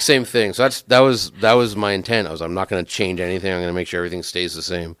exact same thing. So that was my intent. I'm not going to change anything. I'm going to make sure everything stays the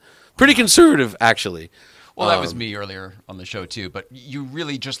same. Pretty conservative, actually. Well, that was me earlier on the show too. But you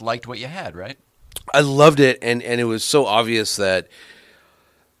really just liked what you had, right? I loved it, and it was so obvious that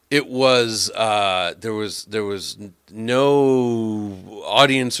it was there was no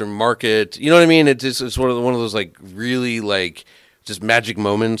audience or market. You know what I mean? It's one of those like really like just magic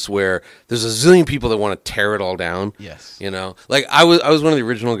moments where there's a zillion people that want to tear it all down. Yes. Like I was one of the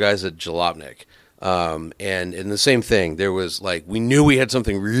original guys at Jalopnik. And the same thing, there was like, we knew we had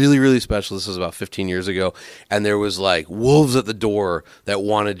something really, really special. This was about 15 years ago. And there was like wolves at the door that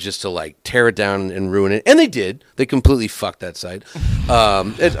wanted just to like tear it down and ruin it. And they did. They completely fucked that site.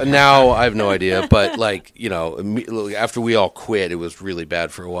 Now I have no idea, but like, after we all quit, it was really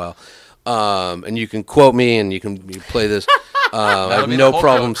bad for a while. And you can quote me and you play this. I have no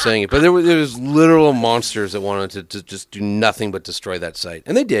problem saying it, but there was literal monsters that wanted to just do nothing but destroy that site.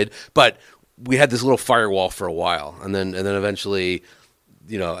 And they did, but we had this little firewall for a while, and then eventually,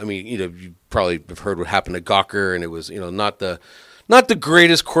 you probably have heard what happened to Gawker, and it was, not the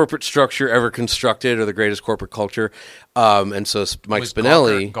greatest corporate structure ever constructed or the greatest corporate culture. And so Mike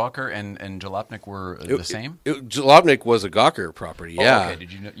Spinelli, Gawker and Jalopnik were the same. Jalopnik was a Gawker property. Yeah. Okay.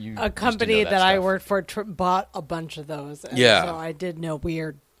 Did you know? A company that I worked for bought a bunch of those. And yeah. So I did know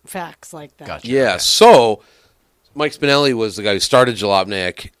weird facts like that. Gotcha. Yeah. Okay. So Mike Spinelli was the guy who started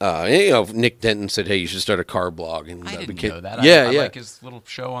Jalopnik. Nick Denton said, "Hey, you should start a car blog." And I didn't know that. Yeah, I yeah. like his little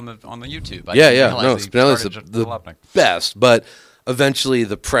show on the YouTube. No, Spinelli's the best. But eventually,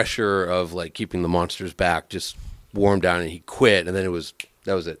 the pressure of like keeping the monsters back just wore him down, and he quit. And then that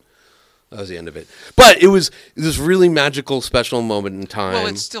was it. That was the end of it. But it was this really magical, special moment in time. Well,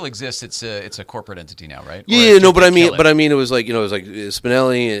 it still exists. It's a corporate entity now, right? Or Yeah, did no, but they I mean, kill it? it was like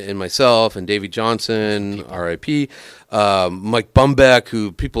Spinelli and myself and Davey Johnson, R.I.P. Mike Bumbeck,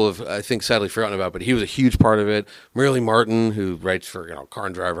 who people have, I think, sadly forgotten about, but he was a huge part of it. Murley Martin, who writes for Car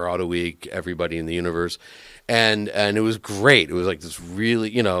and Driver, Auto Week, everybody in the universe. And it was great. It was like this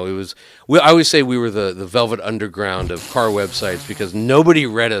really, it was. I always say we were the velvet underground of car websites because nobody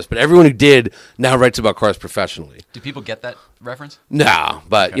read us, but everyone who did now writes about cars professionally. Do people get that reference? No,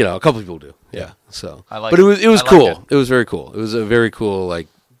 but a couple people do. Yeah. So, I like but it was I like cool. it. It was very cool. It was a very cool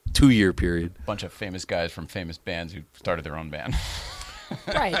 2-year period. Bunch of famous guys from famous bands who started their own band.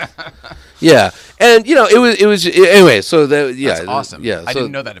 Right. Yeah, and it was anyway. So That's awesome. Yeah, I so-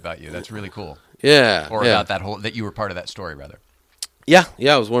 didn't know that about you. That's really cool. Yeah, Or yeah. about that you were part of that story, rather. Yeah.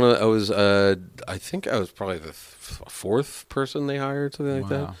 I was I think I was probably the fourth person they hired, something like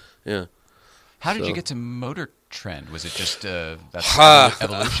Wow. that. Yeah. How did So- you get to Motor Trend? Was it just that's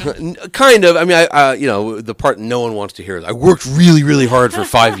evolution? Kind of. I mean, the part no one wants to hear is I worked really, really hard for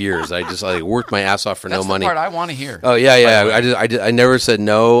 5 years. I just worked my ass off for That's no money. the part I want to hear. Oh yeah. By the way. I never said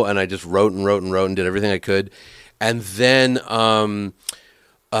no, and I just wrote and did everything I could, and then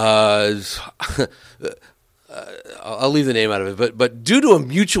I'll leave the name out of it, but due to a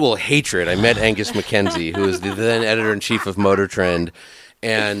mutual hatred, I met Angus McKenzie, who was the then editor-in-chief of Motor Trend,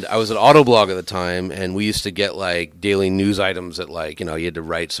 and I was at Autoblog at the time, and we used to get daily news items that you had to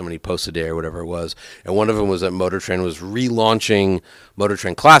write so many posts a day or whatever it was, and one of them was that Motor Trend was relaunching Motor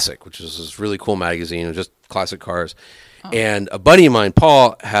Trend Classic, which is this really cool magazine of just classic cars. And a buddy of mine,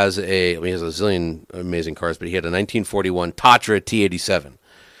 Paul, he has a zillion amazing cars, but he had a 1941 Tatra T87,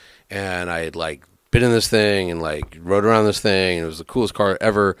 and I had been in this thing and rode around this thing, and it was the coolest car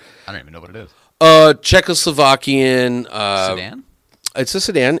ever. I don't even know what it is. Czechoslovakian Sedan? It's a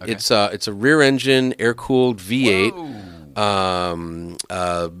sedan. Okay. It's a rear engine, air cooled V8.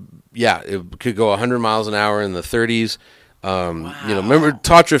 It could go 100 miles an hour in the 30s. Remember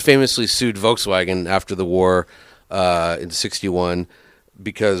Tatra famously sued Volkswagen after the war in '61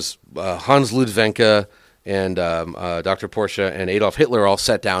 because Hans Ludwenke and Dr. Porsche and Adolf Hitler all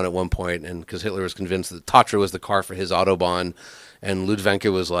sat down at one point, and because Hitler was convinced that Tatra was the car for his Autobahn, and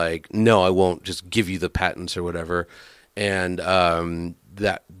Ludwenke was like, "No, I won't just give you the patents or whatever." And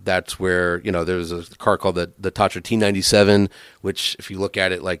that's where there was a car called the Tatra T97, which if you look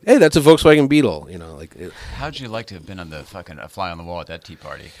at it hey, that's a Volkswagen Beetle. How'd you like to have been on the fucking fly on the wall at that tea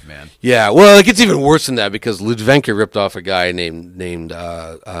party, man? Yeah, well, it gets even worse than that because Ludwenke ripped off a guy named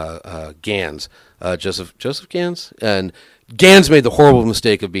Gans, Joseph Gans, and Gans made the horrible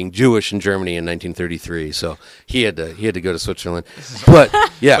mistake of being Jewish in Germany in 1933, so he had to go to Switzerland. But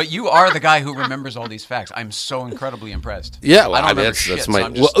yeah, But you are the guy who remembers all these facts. I'm so incredibly impressed. yeah, well, I don't remember that's shit, my so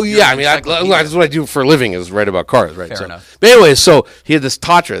I'm just, yeah. I mean, that's what I do for a living is write about cars, right? Fair so, enough. But anyway, so he had this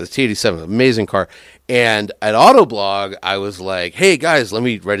Tatra, this T87, amazing car. And at Autoblog, I was like, "Hey guys, let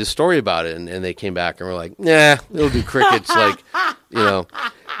me write a story about it." And they came back and were like, "Nah, it'll do crickets."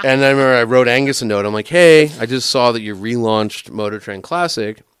 And I remember I wrote Angus a note. I'm like, "Hey, I just saw that you relaunched Motor Trend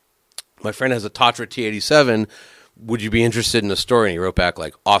Classic. My friend has a Tatra T87. Would you be interested in a story?" And he wrote back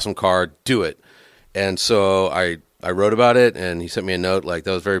 "Awesome car, do it." And so I wrote about it, and he sent me a note that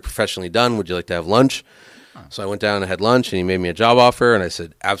was very professionally done. Would you like to have lunch? So I went down and had lunch, and he made me a job offer, and I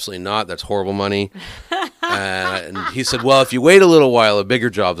said, "Absolutely not. That's horrible money." And he said, "Well, if you wait a little while, a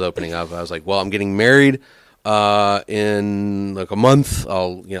bigger job's opening up." I was like, "Well, I'm getting married in a month.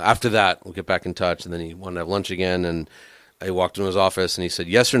 After that, we'll get back in touch." And then he wanted to have lunch again, and I walked into his office, and he said,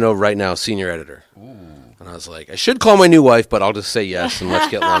 "Yes or no right now, senior editor." Ooh. And I was like, I should call my new wife, but I'll just say yes, and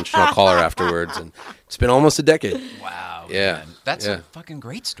let's get lunch, and I'll call her afterwards. And it's been almost a decade. Wow. Yeah. Man. That's Yeah. a fucking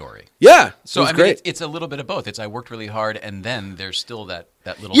great story. Yeah. So it was I mean, great. it's a little bit of both. It's I worked really hard, and then there's still that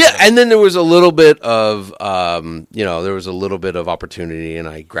little. Yeah, bit of, and then there was a little bit of there was a little bit of opportunity, and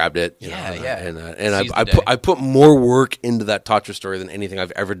I grabbed it. Yeah. And Seized I the day. I put more work into that Tatra story than anything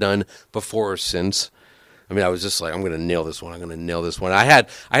I've ever done before or since. I mean, I was just like, I'm going to nail this one. I'm going to nail this one. I had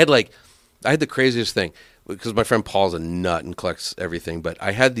the craziest thing because my friend Paul's a nut and collects everything. But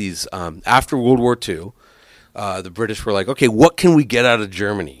I had these after World War II. The British were like, okay, what can we get out of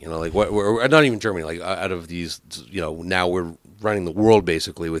Germany? Not even Germany, out of these, now we're running the world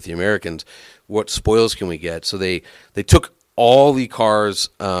basically with the Americans. What spoils can we get? So they took all the cars,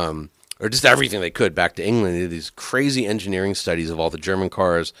 or just everything they could back to England. They did these crazy engineering studies of all the German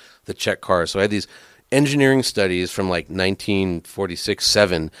cars, the Czech cars. So I had these engineering studies from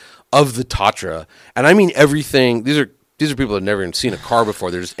 1946-7 of the Tatra. And I mean everything. These are people that have never even seen a car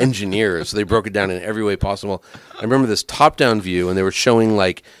before. They're just engineers, so they broke it down in every way possible. I remember this top-down view, and they were showing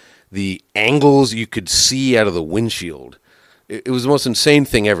the angles you could see out of the windshield. It was the most insane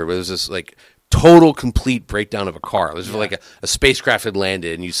thing ever. But it was this like total complete breakdown of a car. It was like a spacecraft had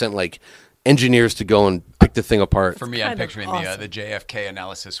landed, and you sent like engineers to go and pick the thing apart. For me, I'm picturing awesome. the JFK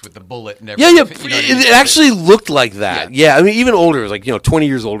analysis with the bullet and Yeah, everything. yeah. You know what I mean? It actually looked like that. Yeah, I mean, even older. It was like 20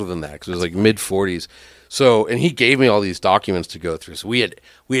 years older than that because it was like mid 40s. So, and he gave me all these documents to go through. So we had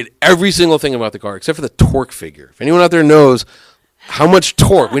every single thing about the car except for the torque figure. If anyone out there knows how much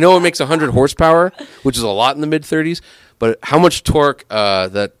torque, we know it makes 100 horsepower, which is a lot in the mid 30s. But how much torque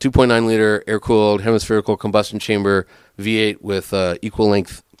that 2.9 liter air cooled hemispherical combustion chamber V8 with equal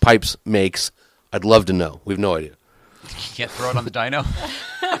length pipes makes, I'd love to know. We have no idea. You can't throw it on the dyno.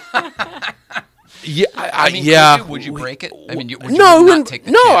 Yeah, I mean, yeah. Would you break it? I mean, would you no, not take the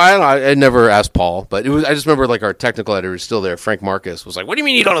no. chance? I never asked Paul, but it was. I just remember like our technical editor is still there. Frank Marcus was like, "What do you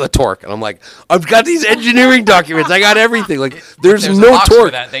mean you don't know the torque?" And I'm like, "I've got these engineering documents. I got everything. Like, there's a no box torque.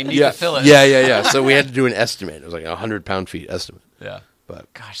 for that. They need yeah, to fill it. Yeah. So we had to do an estimate. It was like 100 pound-feet estimate. Yeah.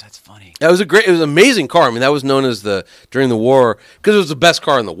 But gosh, that's funny. It was an amazing car. I mean, that was known as during the war because it was the best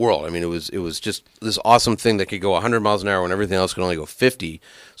car in the world. I mean, it was just this awesome thing that could go 100 miles an hour when everything else could only go 50.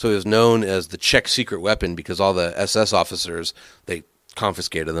 So it was known as the Czech secret weapon because all the SS officers, they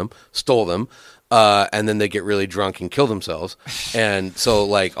confiscated them, stole them, and then they get really drunk and kill themselves. And so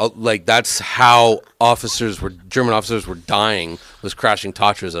like that's how German officers were dying, was crashing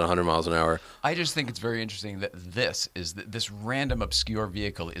Tatras at 100 miles an hour. I just think it's very interesting that this random obscure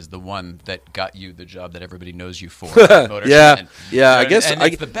vehicle is the one that got you the job that everybody knows you for. Yeah. I guess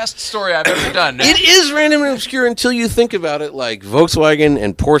it's the best story I've ever done. It is random and obscure until you think about it. Like Volkswagen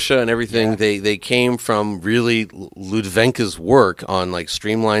and Porsche and everything, they came from really Ludwenka's work on like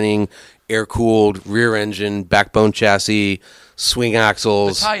streamlining air-cooled rear engine, backbone chassis, swing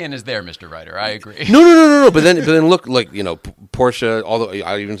axles. The tie-in is there, Mr. Ryder. I agree. No. But then look, like, Porsche, although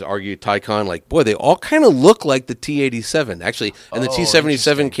I even argue Taycan, like, boy, they all kind of look like the T87, actually. And the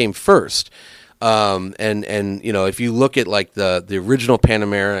T77 came first. And if you look at, like, the original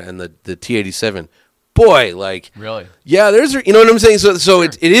Panamera and the T87, boy, like, really, yeah, there's, you know what I'm saying. So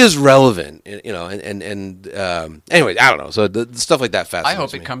it is relevant, and anyway, I don't know. So the stuff like that fascinates me. I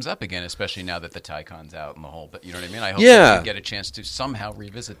hope it comes up again, especially now that the Taycan's out and the whole. But you know what I mean. I hope that we get a chance to somehow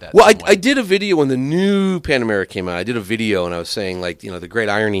revisit that. Well, I did a video when the new Panamera came out. I did a video and I was saying, like, the great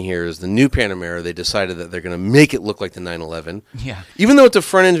irony here is the new Panamera. They decided that they're going to make it look like the 911. Yeah. Even though it's a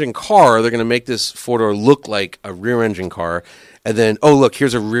front engine car, they're going to make this four-door look like a rear engine car. And then, oh look,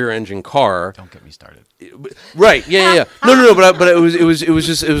 here's a rear-engine car. Don't get me started. Right? Yeah. No. But it was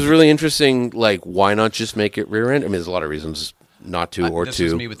really interesting. Like, why not just make it rear-end? I mean, there's a lot of reasons not to, or this to.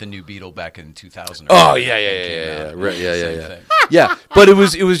 was me with the new Beetle back in 2000. Oh yeah. Right, yeah. Yeah, but it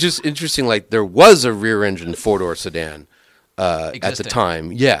was just interesting. Like, there was a rear-engine four-door sedan at the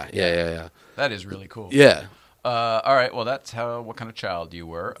time. Yeah. That is really cool. Yeah. All right. Well, that's what kind of child you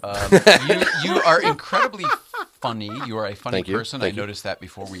were. You are incredibly funny. You are a funny person. Thank I you. noticed that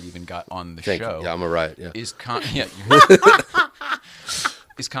before we even got on the Thank show. you. Yeah, I'm a riot. Yeah. Is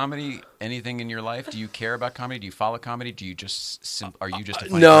comedy anything in your life? Do you care about comedy? Do you follow comedy? Do you just are you just a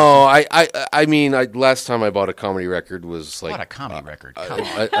funny No, person? I mean, last time I bought a comedy record was like What a comedy record?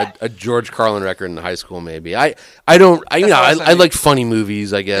 a George Carlin record in high school. Maybe I like funny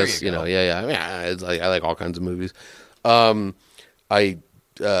movies. I guess There you go. Yeah. It's like, I like all kinds of movies. I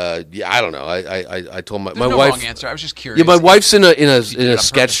don't know. I told my no wife. wrong answer. I was just curious. Yeah, my wife's in a on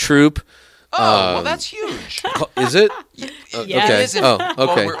sketch purpose? troupe. well, that's huge. Is it? Yeah. Okay.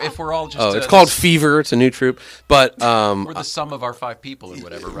 Okay. Well, if we're all just it's called Fever. It's a new troupe, but we're the sum of our 5 people or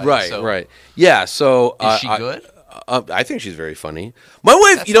whatever, right? Right, So, right. Yeah. So Is she good? I think she's very funny. My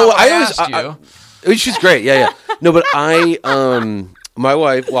wife, That's not what I always asked you. she's great. Yeah. No, but my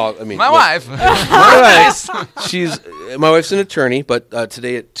wife. Well, I mean, My wife. My wife. My wife's an attorney, but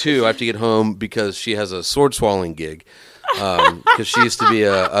today at 2 I have to get home because she has a sword swallowing gig. Because she used to be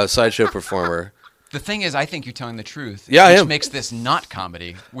a sideshow performer. The thing is, I think you're telling the truth. Yeah, I which am. makes this not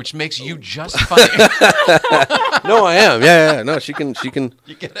comedy, which makes you just funny. No, I am. Yeah. No, she can.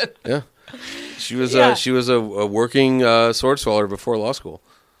 You get it? Yeah. She was a working sword swallower before law school.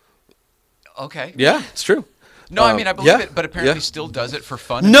 Okay. Yeah, it's true. No, I mean I believe yeah, it, but apparently yeah. still does it for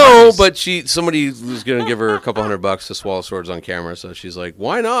fun. and No, parties. but somebody was going to give her a couple $100 to swallow swords on camera, so she's like,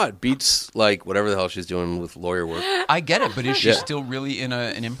 "Why not?" Beats like whatever the hell she's doing with lawyer work. I get it, but is she Yeah. still really in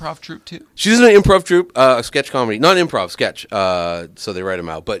an improv troupe too? She's in an improv troupe, a sketch comedy, not improv, sketch. So they write them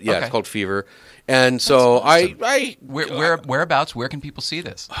out, but yeah, Okay. it's called Fever. And so I Whereabouts? Where can people see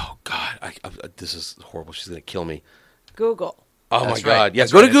this? oh God, this is horrible. She's going to kill me. Google. Oh That's my right. God! Yeah,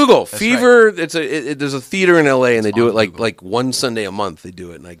 That's go to right. Google That's Fever. It's there's a theater in LA, and they do on it like Google. like one Sunday a month. They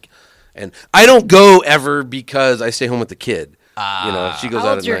do it, and I don't go ever because I stay home with the kid. She goes How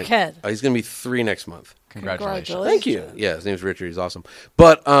out old's at your night. kid? He's gonna be 3 next month. Congratulations. Thank you. Yeah, his name's Richard. He's awesome.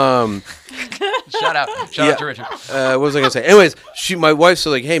 But Shout out to Richard. what was I gonna say? Anyways, my wife said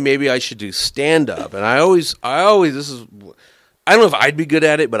like, hey, maybe I should do stand up, and I always I don't know if I'd be good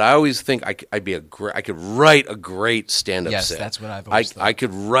at it, but I always think I could write a great stand up Yes, set. that's what I've always thought. I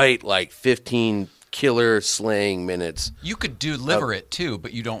could write like 15 killer slaying minutes. You could deliver it too,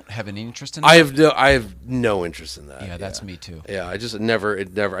 but you don't have any interest in that. I have no interest in that. Yeah, that's me too. Yeah, I just never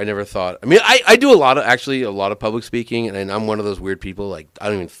thought. I mean, I do a lot of public speaking, and I'm one of those weird people. Like, I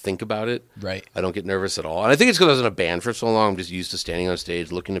don't even think about it. Right. I don't get nervous at all, and I think it's because I was in a band for so long. I'm just used to standing on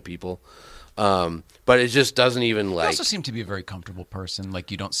stage, looking at people. But it just doesn't even You like. also seem to be a very comfortable person.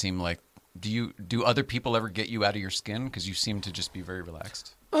 Like, you don't seem like. Do other people ever get you out of your skin? Because you seem to just be very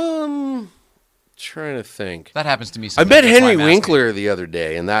relaxed. Trying to think. That happens to me I sometimes. met That's why Henry I'm asking. Winkler the other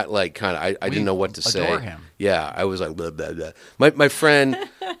day, and that like kind of I didn't know what to say. adore him. Yeah, I was like blah blah blah. My friend,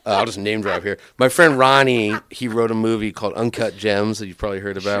 I'll just name drop here. My friend Ronnie, he wrote a movie called Uncut Gems that you've probably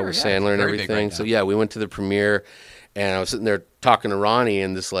heard about Sure, with yeah. Sandler and Very big everything. right So now. yeah, we went to the premiere, and I was sitting there talking to Ronnie,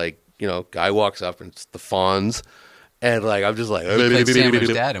 and this guy walks up, and it's the Fonz, and like I'm just like. He played Sandler's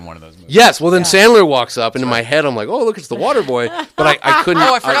dad in one of those movies. Yes, well then Sandler walks up, and in my head I'm like, oh look, it's the Water Boy, but I couldn't.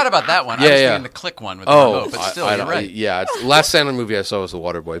 Oh, I forgot about that one. I was thinking the Click one with the remote, but still, you're right. Yeah, it's the last Sandler movie I saw was The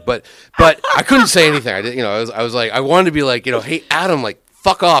Water Boy, but I couldn't say anything. I did, I was like, I wanted to be like, hey Adam, like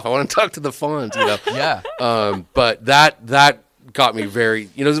fuck off. I want to talk to the Fonz, Yeah. But that got me very,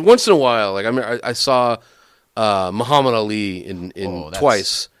 once in a while, like I saw Muhammad Ali in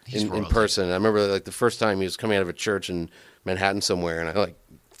twice he's in royalty. person. I remember like the first time he was coming out of a church in Manhattan somewhere, and I like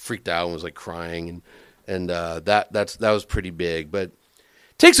freaked out and was like crying, and that was pretty big, but it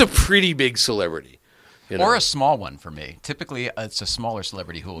takes a pretty big celebrity. Or a small one for me. Typically, it's a smaller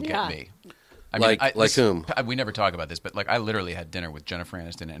celebrity who will Yeah. get me. I mean, Like whom? We never talk about this, but like I literally had dinner with Jennifer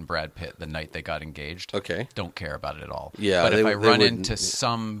Aniston and Brad Pitt the night they got engaged. Okay. Don't care about it at all. Yeah, but if they I run wouldn't- into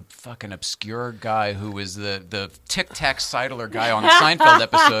some fucking obscure guy who was the Tic Tac Seidler guy on the Seinfeld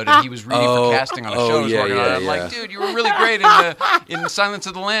episode, and he was reading for casting on a show, I was working on it, I'm like, dude, you were really great in Silence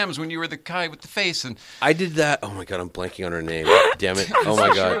of the Lambs when you were the guy with the face. And I did that. Oh my god, I'm blanking on her name. Damn it. Oh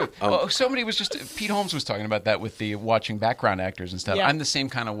my god. Somebody was Pete Holmes was talking about that with the watching background actors and stuff. Yeah. I'm the same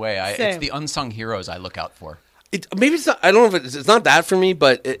kind of way. It's Same. the unsung heroes I look out for. Maybe it's not. I don't know if it's not that for me,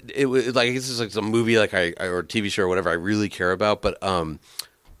 but it like this is like some movie like or a TV show or whatever I really care about. But oh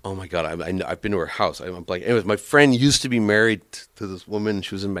my god, I've been to her house. I'm like, anyways, my friend used to be married to this woman.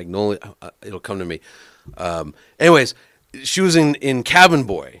 She was in Magnolia. It'll come to me. Anyways, she was in Cabin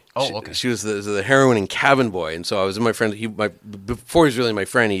Boy. Oh, okay. She was the heroine in Cabin Boy, and so I was in my friend. Before he's really my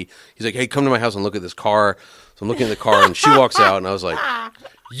friend, he's like, hey, come to my house and look at this car. So I'm looking at the car, and she walks out, and I was like,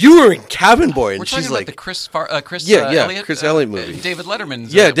 you were in Cabin Boy, and We're she's talking like, about the Chris Elliott, Chris Elliott movie. David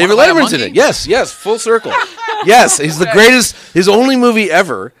Letterman's. Yeah, David Wanna Buy a Letterman's in Monkey? it. Yes, full circle. Yes, he's the greatest. His only movie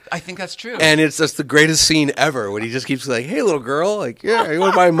ever, I think that's true. and it's just the greatest scene ever when he just keeps like, "Hey, little girl, like, yeah, you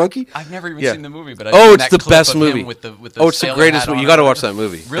want to buy a monkey?" I've never even Yeah. seen the movie, but I've Oh, seen it's that the clip best of him movie. with the Oh, it's the sailor greatest hat movie. on You got to or watch whatever. that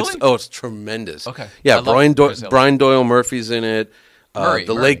movie. Really? It's tremendous. Okay. I Yeah, love Chris Elliott. Brian Doyle Murphy's in it. Murray.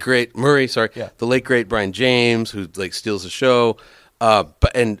 Late great Murray. Sorry, Yeah. the late great Brian James, who like steals the show. But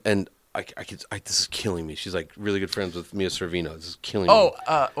this is killing me. She's like really good friends with Mia Sorvino. This is killing me.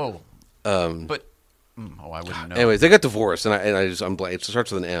 But I wouldn't know. Anyways, they got divorced, and I'm blank. It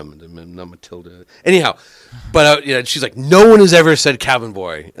starts with an M, and not Matilda. Anyhow, but she's like, no one has ever said Cabin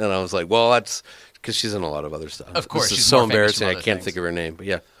Boy, and I was like, well, that's because she's in a lot of other stuff. Of course, this is she's so more famous from embarrassing. I other can't things. think of her name, but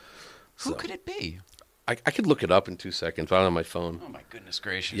yeah, Who could it be? I could look it up in 2 seconds. But I don't have my phone. Oh my goodness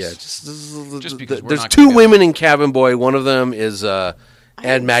gracious! Yeah, Just because we're there's not 2 gonna- women in Cabin Boy. One of them is Ed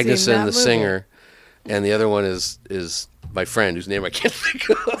haven't seen Magnuson, that the movie. singer, and the other one is my friend whose name I can't think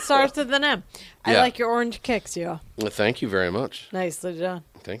of. Starts with an M. I Yeah. like your orange kicks, yo. Well, thank you very much. Nicely done.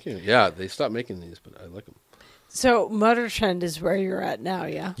 Thank you. Yeah, they stopped making these, but I like them. So Motor Trend is where you're at now,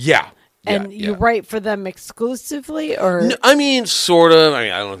 yeah? Yeah. And you write for them exclusively, or No, I mean, sort of. I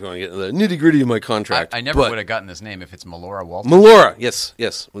mean, I don't know if you want to get into the nitty gritty of my contract. I never but would have gotten this name if it's Melora Walters. Melora, yes,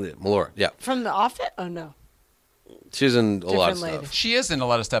 Melora, yeah. from the Office? Oh no, She's in a lot of Different lady. stuff. She is in a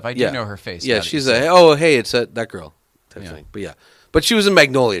lot of stuff. I do Yeah, know her face. Yeah, now that she's you say a it. hey, it's that girl type Yeah. thing. But yeah, but she was in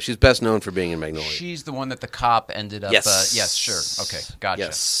Magnolia. She's best known for being in Magnolia. She's the one that the cop ended up. Yes, Yes, sure. Okay, gotcha.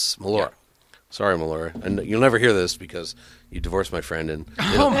 Yes, Melora. Yeah. Sorry, Melora, and you'll never hear this because you divorced my friend, and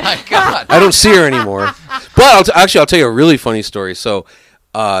Oh my god! I don't see her anymore. But I'll tell you a really funny story. So,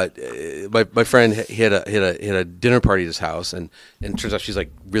 my friend he had a dinner party at his house, and it turns out she's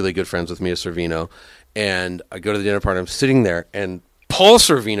like really good friends with Mia Sorvino. And I go to the dinner party. I'm sitting there, and Paul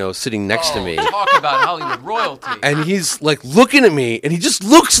Sorvino is sitting next to me. Talk about Hollywood royalty. And he's like looking at me, and he just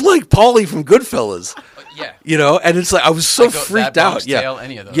looks like Paulie from Goodfellas. Yeah. You know, and it's like I was so freaked that, out. Bronx Tale,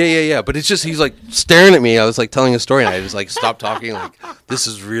 any of those. Yeah. But it's just he's like staring at me. I was like telling a story, and I just like stopped talking. Like this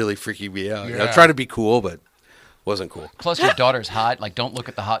is really freaking me out. You know, I tried to be cool, but wasn't cool. Plus, your daughter's hot. Like, don't look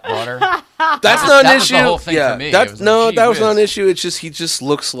at the hot daughter. That's not an was ing the whole thing for me. That was not whiz. an issue. It's just he just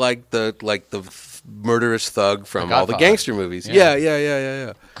looks like the murderous thug from all the gangster movies. Yeah.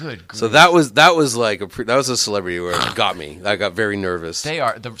 Good grief. So that was like that was a celebrity where it got me. I got very nervous. They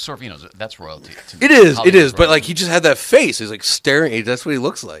are the Sorvinos. That's royalty. To me. It is. Hollywood's But like royalty. he just had that face. He's like staring. That's what he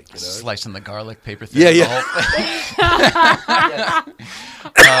looks like. You know? Slicing the garlic paper thin. Yeah.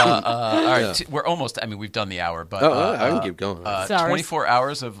 All right, we're almost. I mean, we've done the hour, but I can keep going. 24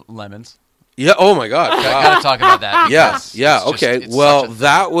 hours of lemons. Yeah. Oh my God. I gotta talk about that. Yeah. because Yeah. it's just- Okay. it's Well, such a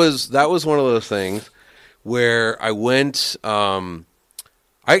thing. that was one of those things where I went.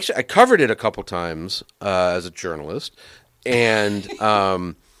 I covered it a couple times as a journalist, and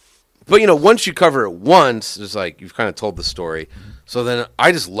but you know, once you cover it once, it's like you've kind of told the story. So then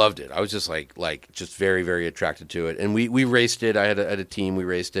I just loved it. I was just like just very, very attracted to it, and we raced it. I had a team. We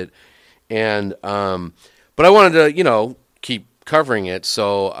raced it, and but I wanted to keep covering it.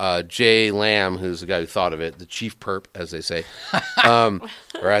 So Jay Lamb, who's the guy who thought of it, the chief perp, as they say,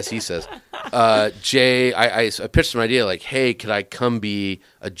 or as he says, Jay, I pitched an idea like, hey, could I come be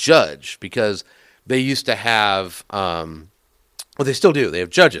a judge? Because they used to have, well, they still do. They have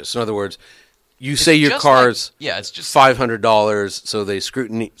judges. In other words, you say your car's it's just $500, so they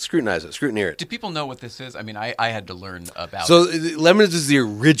scrutinize it, scrutineer it. Do people know what this is? I mean, I had to learn about So it. Lemons is the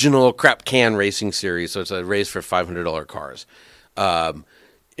original crap can racing series. So it's a race for $500 cars. As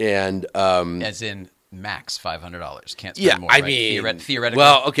in max $500. Can't spend more. I right? mean, theoretically.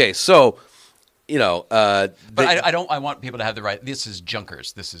 Well, okay, so but I want people to have the right. This is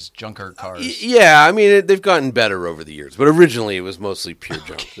junkers. This is junker cars. Yeah, I mean they've gotten better over the years, but originally it was mostly pure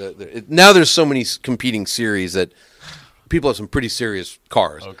junk. Now there's so many competing series that people have some pretty serious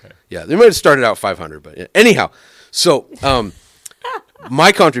cars. Okay. Yeah, they might have started out 500, but anyhow, so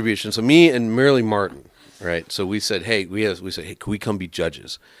my contribution. So me and Marilyn Martin, right? So we said, hey, hey, can we come be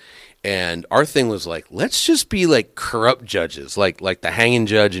judges? And our thing was like, let's just be like corrupt judges, like the hanging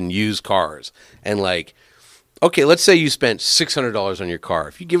judge in used cars. And like, okay, let's say you spent $600 on your car.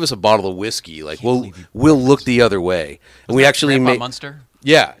 If you give us a bottle of whiskey, like we'll look the other way. And we actually Grandpa made Munster?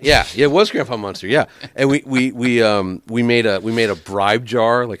 Yeah, it was Grandpa Munster, yeah. And we made a bribe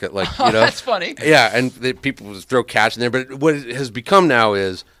jar, like That's funny. Yeah, and people would throw cash in there. But what it has become now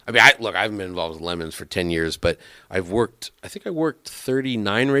is, I mean, I haven't been involved with Lemons for 10 years, but I think I worked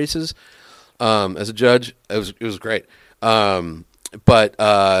 39 races as a judge. It was great. But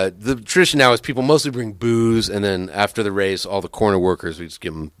the tradition now is people mostly bring booze, and then after the race, all the corner workers, we just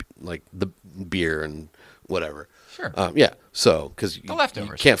give them like the beer and whatever. Sure. Yeah. So, because The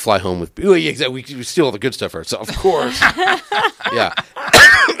leftovers. you can't fly home with. Oh, yeah, exactly. We steal all the good stuff ourselves, of course. Yeah.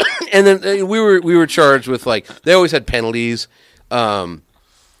 And then we were charged with like they always had penalties, but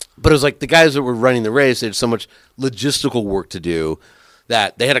it was like the guys that were running the race, they had so much logistical work to do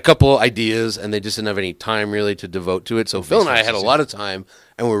that they had a couple ideas and they just didn't have any time really to devote to it. So Phil and I had a lot of time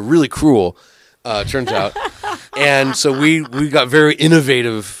and we were really cruel, turns out. And so we got very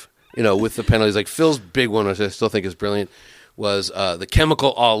innovative, with the penalties. Like Phil's big one, which I still think is brilliant, was the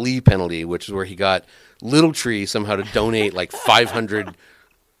Chemical Ali penalty, which is where he got Little Tree somehow to donate like 500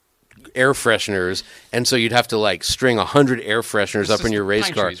 air fresheners, and so you'd have to like string 100 air fresheners up in your race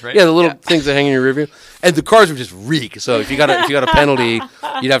pine car. trees, right? Yeah, the little things that hang in your rear view, and the cars would just reek. So if you got a penalty,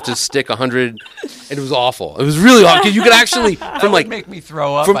 you'd have to stick 100, and it was awful. It was really awful because you could actually from like make me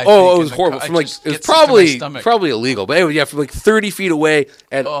throw up. From I it think, was in the horrible. car. From like just it was gets into my stomach. probably illegal, but anyway, yeah, from like 30 feet away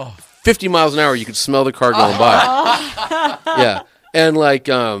at 50 miles an hour, you could smell the car going by. Yeah. And like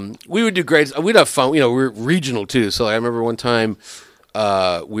we would do great. We'd have fun. We're regional too. So like, I remember one time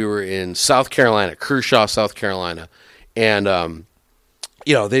we were in South Carolina, Kershaw, South Carolina, and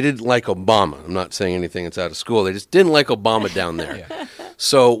they didn't like Obama. I'm not saying anything that's out of school. They just didn't like Obama down there. Yeah.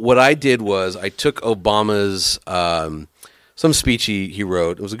 So what I did was I took Obama's some speech he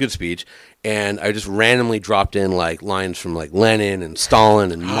wrote. It was a good speech, and I just randomly dropped in like lines from like Lenin and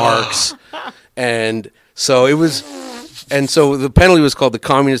Stalin and Marx, and so it was. And so the penalty was called the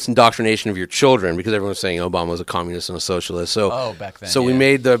communist indoctrination of your children because everyone was saying Obama was a communist and a socialist. So, back then, we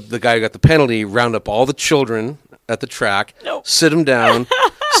made the guy who got the penalty round up all the children at the track, sit them down,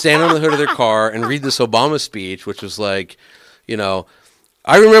 stand on the hood of their car, and read this Obama speech, which was like,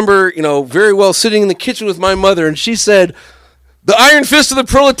 I remember, very well sitting in the kitchen with my mother, and she said, "The iron fist of the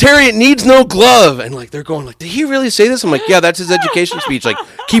proletariat needs no glove." And like they're going like, "Did he really say this?" I'm like, "Yeah, that's his education speech. Like,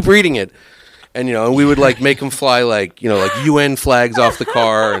 keep reading it." And and we would like make him fly like UN flags off the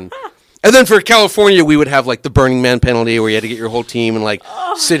car, and then for California we would have like the Burning Man penalty where you had to get your whole team and like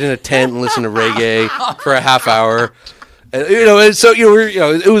sit in a tent and listen to reggae for a half hour. And, so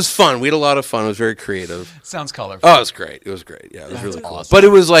it was fun. We had a lot of fun. It was very creative. Sounds colorful. Oh, it was great. It was great. Yeah, it was really cool. Awesome. But it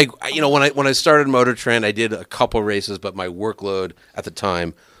was like when I started Motor Trend, I did a couple races, but my workload at the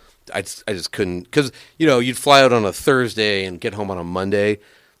time, I just couldn't, because you'd fly out on a Thursday and get home on a Monday,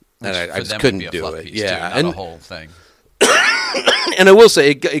 and I just couldn't do it. Yeah, and the whole thing. And I will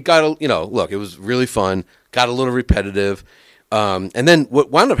say it got look, it was really fun. Got a little repetitive, and then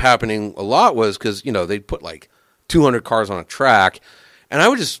what wound up happening a lot was because they'd put like 200 cars on a track, and I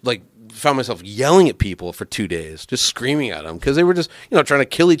would just like found myself yelling at people for 2 days, just screaming at them because they were just trying to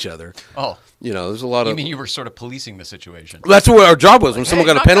kill each other. Oh, there's a lot of. You mean you were sort of policing the situation? That's what our job was. When someone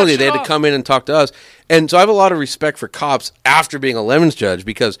got a penalty, they had to come in and talk to us. And so I have a lot of respect for cops after being a Lemons judge,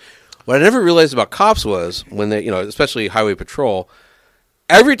 because what I never realized about cops was when they, especially highway patrol,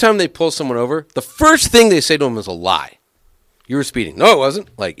 every time they pull someone over, the first thing they say to them is a lie. You were speeding. No, it wasn't.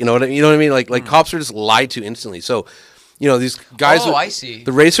 Like, you know what I mean? Like cops are just lied to instantly. So, these guys. I see.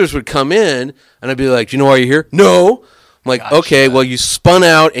 The racers would come in, and I'd be like, "Do you know why you're here?" No. I'm like, Gotcha. Okay, well, you spun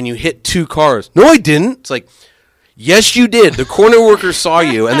out and you hit 2 cars. No, I didn't. It's like, yes, you did. The corner worker saw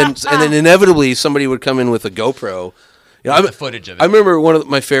you, and then inevitably somebody would come in with a GoPro. The footage of it. I remember one of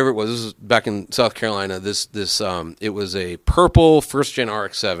my favorite was, this was back in South Carolina. It was a purple first gen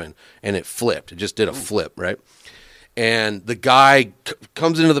RX-7, and it flipped. It just did a flip, right? And the guy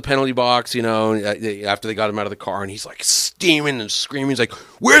comes into the penalty box, after they got him out of the car, and he's like steaming and screaming. He's like,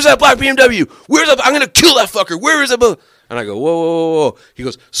 "Where's that black BMW? Where's that? I'm going to kill that fucker. Where is that?" And I go, "Whoa, whoa, whoa, whoa." He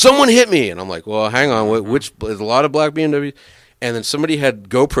goes, "Someone hit me." And I'm like, "Well, hang on. Which, there's a lot of black BMW." And then somebody had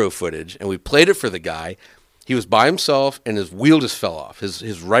GoPro footage, and we played it for the guy. He was by himself, and his wheel just fell off.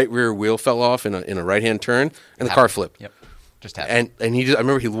 His right rear wheel fell off in a right-hand turn, and the car flipped. Yep. Just happened. And I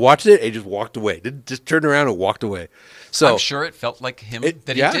remember he watched it, and he just walked away. Just turned around and walked away. So I'm sure it felt like him that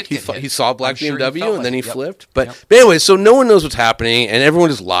he did get hit. He saw a black BMW, and then he flipped. But Yep. anyway, so no one knows what's happening, and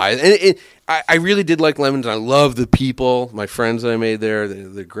everyone just lies. And I really did like Lemons, and I love the people, my friends that I made there.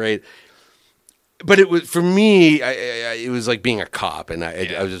 They're great. But it was, for me, it was like being a cop, and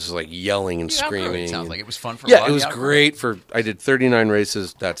I was just like yelling and screaming. It sounds like it was fun for Yeah, it was great. I did 39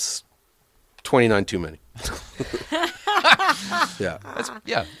 races. That's 29 too many. Yeah.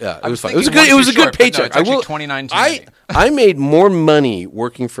 It was fun. It was a good paycheck. No, it's 29 too many. I made more money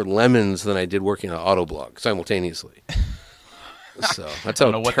working for Lemons than I did working at Autoblog simultaneously. So that's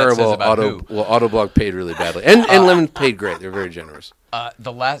how terrible Autoblog paid really badly, and Lemons paid great. They're very generous.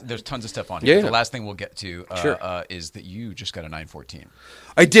 There's tons of stuff on here. Yeah. The last thing we'll get to Sure. is that you just got a 914.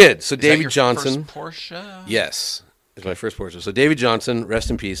 I did. So Is Davy that your Johnson, first Porsche? yes, it's my first Porsche. So Davy Johnson, rest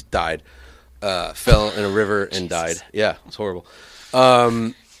in peace, died. Fell in a river and died. Yeah, it's horrible.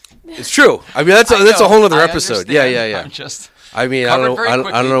 It's true. I mean, that's a whole other episode. Yeah. I mean, I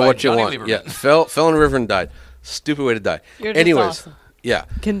don't know what you want. Yeah, fell in a river and died. Stupid way to die. Anyways, awesome. Yeah.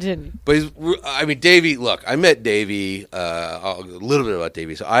 Continue. But Davey. Look, I met Davey. A little bit about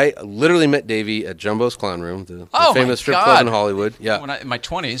Davey. So I literally met Davey at Jumbo's Clown Room, the famous strip club in Hollywood. Yeah, in my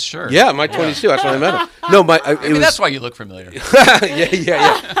 20s, sure. Yeah, my 20s too. That's when I met him. No, that's why you look familiar.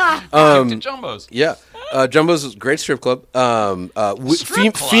 yeah. To Jumbo's. Yeah. Jumbo's is a great strip club.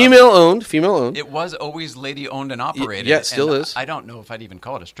 Strip club. Female owned. It was always lady owned and operated. Yeah, it still is. I don't know if I'd even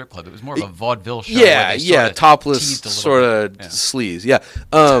call it a strip club. It was more of a vaudeville show. Yeah, topless sort of sleaze. Yeah,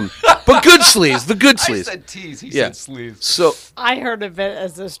 but good sleaze. The good sleaze. I said tease. He said sleaze. So I heard of it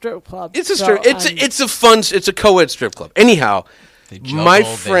as a strip club. It's a strip. It's a co-ed strip club. Anyhow. My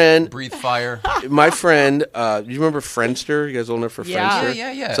friend, breathe fire. My friend, you remember Friendster? You guys old enough for Friendster?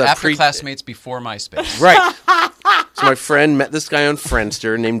 Yeah. So after classmates, before MySpace. Right. So my friend met this guy on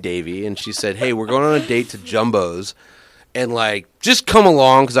Friendster named Davey, and she said, "Hey, we're going on a date to Jumbo's, and just come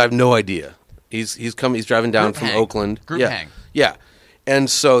along because I have no idea." He's driving down from Oakland. Group hang. Yeah. And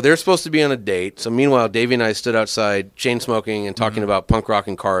so they're supposed to be on a date. So meanwhile, Davey and I stood outside, chain smoking and talking about punk rock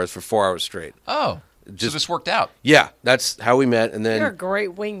and cars for 4 hours straight. Oh. So this worked out. Yeah, that's how we met, and then you're a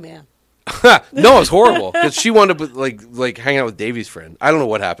great wingman. No, it was horrible because she wound up with like hanging out with Davey's friend. I don't know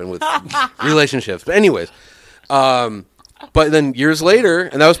what happened with relationships, but anyways, but then years later,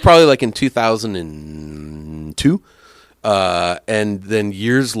 and that was probably like in 2002, and then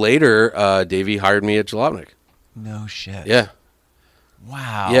years later, Davey hired me at Jalopnik. No shit. Yeah.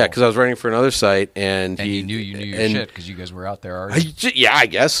 Wow. Yeah, because I was writing for another site, and you knew your shit because you guys were out there already. Yeah, I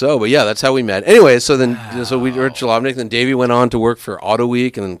guess so. But yeah, that's how we met. Anyway, so we were at Jalopnik, then Davey went on to work for Auto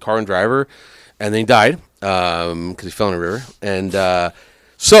Week and then Car and Driver, and then he died because he fell in a river. And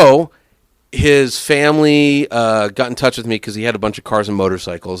so his family got in touch with me because he had a bunch of cars and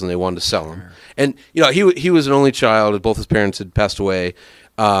motorcycles, and they wanted to sell them. And he was an only child. Both his parents had passed away,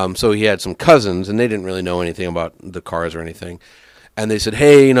 so he had some cousins, and they didn't really know anything about the cars or anything. And they said,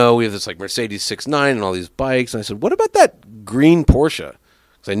 hey, we have this like Mercedes 6.9 and all these bikes. And I said, what about that green Porsche?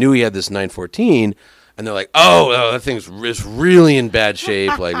 Because I knew he had this 914. And they're like, oh, that thing's really in bad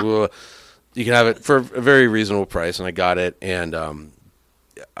shape. Like, you can have it for a very reasonable price. And I got it, and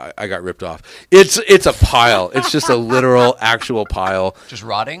I got ripped off. It's a pile. It's just a literal, actual pile. Just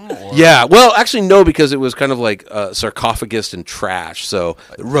rotting? Or? Yeah. Well, actually, no, because it was kind of like a sarcophagus and trash, so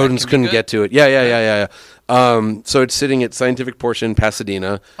rodents couldn't get to it. Yeah. So it's sitting at Scientific Porsche in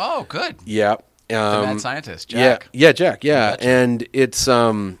Pasadena. Oh, good. Yeah. The mad scientist, Jack. Yeah, Jack. Yeah, and it's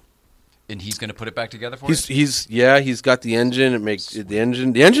and he's going to put it back together for you? He's got the engine. It makes the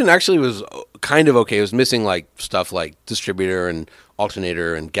engine actually was kind of okay. It was missing like stuff like distributor and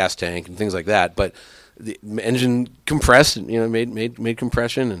alternator and gas tank and things like that, but the engine compressed, made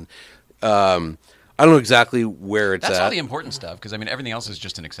compression, and I don't know exactly where it's at. That's all the important stuff, because everything else is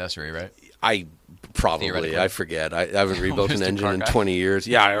just an accessory, right? I forget. I haven't rebuilt an engine in 20 years.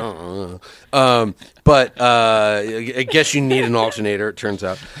 Yeah, I don't know. But I guess you need an alternator, it turns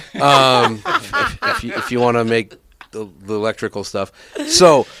out, if you want to make the electrical stuff.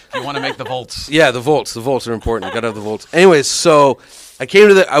 So if you want to make the volts. Yeah, the volts are important. Got to have the volts. Anyways, so I came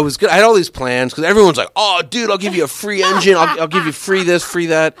to I had all these plans because everyone's like, "Oh, dude, I'll give you a free engine. I'll give you free this, free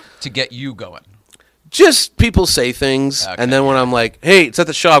that." To get you going. Just people say things, okay. And then when I'm like, "Hey, it's at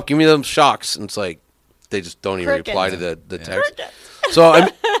the shop. Give me them shocks," and it's like they just don't even reply to the text. So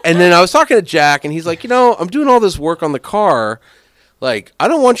and then I was talking to Jack, and he's like, "I'm doing all this work on the car. Like, I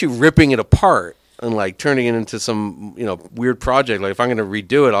don't want you ripping it apart and like turning it into some weird project. Like, if I'm going to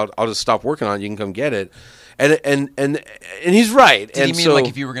redo it, I'll just stop working on it. You can come get it." And he's right. Did and he mean like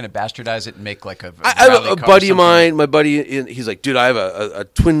if you were going to bastardize it and make like a buddy of mine, my buddy, he's like, dude, I have a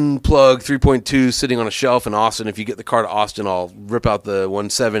twin plug 3.2 sitting on a shelf in Austin. If you get the car to Austin, I'll rip out the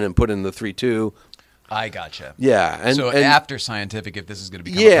 1.7 and put in the 3.2. I gotcha. Yeah. And after Scientific, if this is going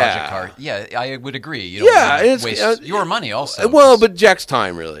to become a project car, I would agree. You don't waste your money also. Well, but Jack's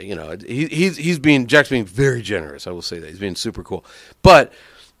time, really. Jack's being very generous. I will say that. He's being super cool. But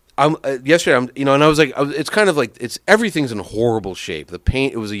yesterday, and I was like, it's kind of like everything's in horrible shape. The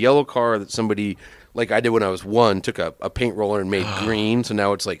paint, it was a yellow car that somebody, like I did when I was 1, took a paint roller and made green. So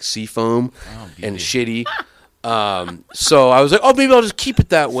now it's like seafoam and shitty. So I was like, oh, maybe I'll just keep it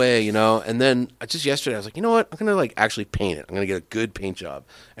that way, And then just yesterday, I was like, you know what? I'm gonna like actually paint it. I'm gonna get a good paint job,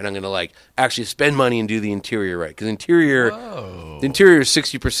 and I'm gonna like actually spend money and do the interior right, because the interior is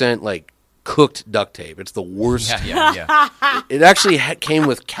 60% like cooked duct tape. It's the worst. Yeah. It actually came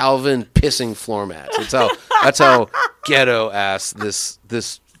with Calvin pissing floor mats. That's how ghetto ass this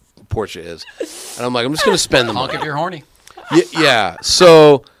Porsche is. And I'm like, I'm just gonna spend the money. Honk if you're horny. Yeah.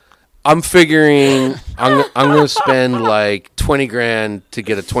 So I'm figuring I'm gonna spend like $20,000 to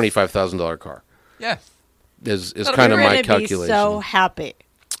get a $25,000 car. Yeah. Is kind of my calculation. Be so happy.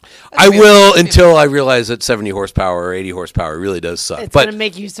 I will until I realize that 70 horsepower or 80 horsepower really does suck. It's going to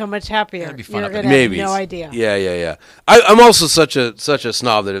make you so much happier. It'd be fun. You're going to have no idea. Yeah. I'm also such a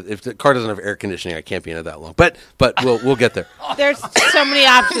snob that if the car doesn't have air conditioning, I can't be in it that long. But we'll get there. There's so many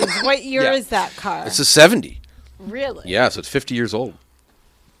options. What year is that car? It's a 70. Really? Yeah, so it's 50 years old.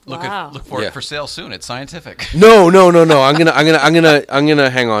 Look for it for sale soon at Scientific. No. I'm gonna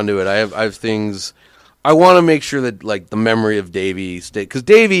hang on to it. I have things. I want to make sure that like the memory of Davey stay, because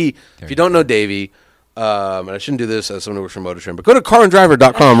Davey, if you don't know Davey, and I shouldn't do this as someone who works for Motor Trend, but go to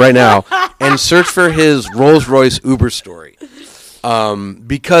carandriver.com right now and search for his Rolls-Royce Uber story.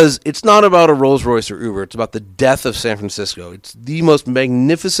 Because it's not about a Rolls-Royce or Uber. It's about the death of San Francisco. It's the most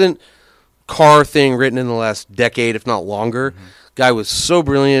magnificent car thing written in the last decade, if not longer. Mm-hmm. Guy was so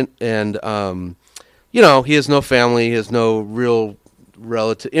brilliant, and he has no family. He has no real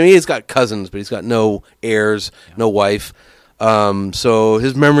relative. I mean, he's got cousins, but he's got no heirs, no wife. So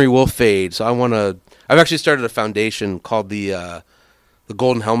his memory will fade. So I've actually started a foundation called the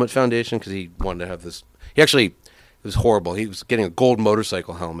Golden Helmet Foundation, because he wanted to have this. It was horrible. He was getting a gold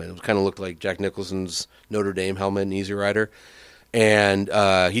motorcycle helmet. It kind of looked like Jack Nicholson's Notre Dame helmet in Easy Rider. And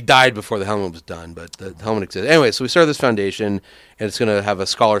he died before the helmet was done, but the helmet exists. Anyway, so we started this foundation, and it's going to have a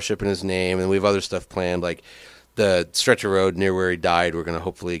scholarship in his name, and we have other stuff planned. Like, the stretch of road near where he died. We're going to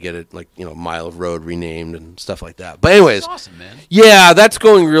hopefully get it like, you know, mile of road renamed and stuff like that. But anyways, That's awesome, man. yeah, that's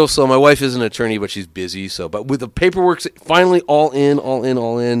going real slow. My wife is an attorney, but she's busy. So, but with the paperwork finally all in,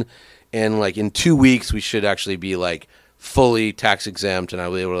 and like in 2 weeks, we should actually be like fully tax exempt, and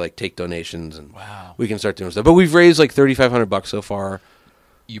I'll be able to like take donations, and Wow. we can start doing stuff. But we've raised like $3,500 so far.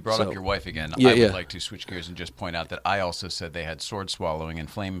 You brought So- up your wife again. Yeah, I would yeah. like to switch gears and just point out that I also said they had sword swallowing and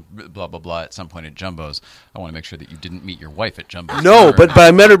flame blah blah blah at some point at Jumbo's. I want to make sure that you didn't meet your wife at Jumbo's. No, but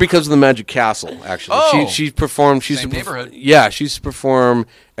I met her because of the Magic Castle. Actually, Oh! she performed. She's Same neighborhood. Yeah, she used to perform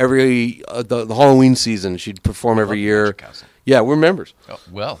every the Halloween season. She'd perform every the year. Magic Castle. Yeah, we're members. Oh,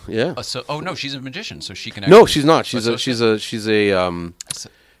 well, Yeah. no, she's a magician, so she can. Actually, No, she's not. She's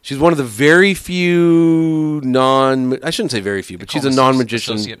she's one of the very few I shouldn't say very few, but she's a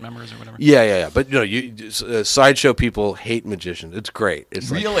non-magician. associate members or whatever. Yeah. But sideshow people hate magicians. It's great. It's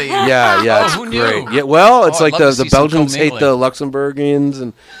like- Really? yeah. Oh, It's who knew? great. Yeah. Well, it's Oh, I'd like love to the see some Belgians hate the commingling. Luxembourgians,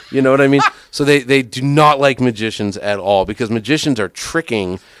 and you know what I mean. So they do not like magicians at all because magicians are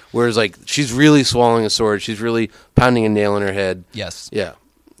tricking. Whereas like she's really swallowing a sword. She's really pounding a nail in her head. Yes. Yeah.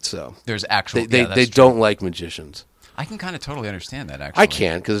 So There's actual. they that's they true. don't like magicians. I can kind of totally understand that. Actually, I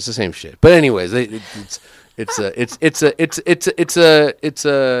can't because it's the same shit. But anyways, it's a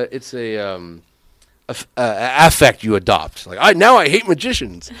affect you adopt. Like I hate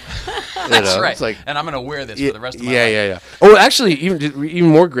magicians. That's right. It's like, and I'm going to wear this for the rest of my life. yeah. Oh, actually, even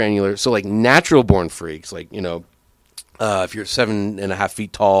more granular. So like natural born freaks, like if you're 7.5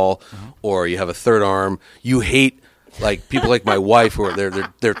 feet tall, or you have a third arm, you hate. Like people like my wife, who are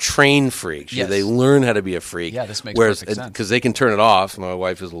they're trained freaks. Yes. They learn how to be a freak. Yeah, this makes whereas perfect sense. because they can turn it off. My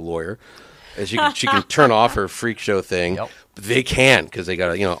wife is a lawyer, and she can turn off her freak show thing. Yep. But they can because they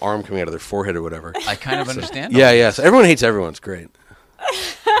got a arm coming out of their forehead or whatever. I kind of understand. Yeah. So everyone hates everyone. It's great.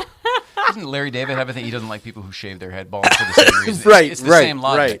 Doesn't Larry David have a thing? He doesn't like people who shave their head bald for the same reason. Right, It's the right, same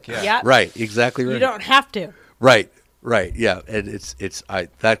logic. right. Yeah. Yeah. Right. Exactly right. You don't have to. Right. Yeah. And it's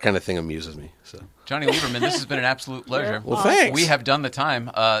that kind of thing amuses me. So. Johnny Lieberman, this has been an absolute pleasure. Well, thanks. We have done the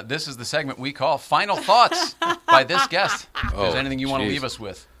time. This is the segment we call Final Thoughts by this guest. If there's anything you want to geez. leave us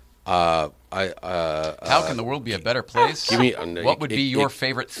with. How How can the world be a better place? Give me- what would be your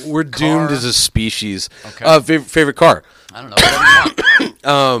favorite We're doomed car? as a species. Okay. Favorite car. I don't know. Whatever you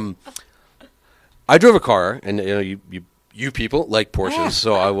want. I drove a car, and you people like Porsches,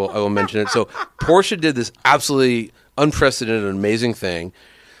 so I will mention it. So Porsche did this absolutely unprecedented, amazing thing.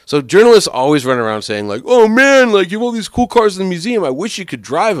 So journalists always run around saying like, "Oh man, like you have all these cool cars in the museum. I wish you could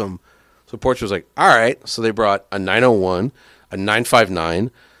drive them." So Porsche was like, "All right." So they brought a 901, a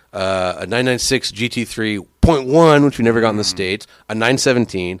 959, a 996 GT3.1, which we never got in the States, a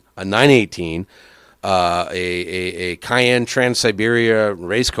 917, a 918, a Cayenne Trans-Siberia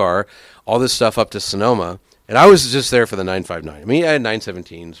race car, all this stuff up to Sonoma. And I was just there for the 959. I mean, I had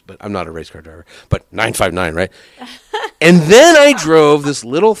 917s, but I'm not a race car driver. But 959, right? And then I drove this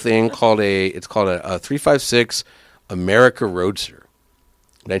little thing called a 356 America Roadster,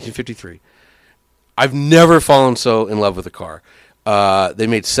 1953. I've never fallen so in love with a car. They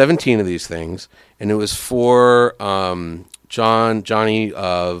made 17 of these things, and it was for Johnny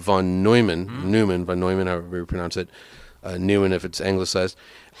von Neumann, however you pronounce it, Newman if it's anglicized.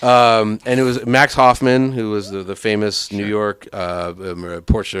 And it was Max Hoffman, who was the famous New York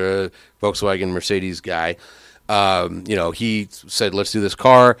Porsche, Volkswagen, Mercedes guy. He said, "Let's do this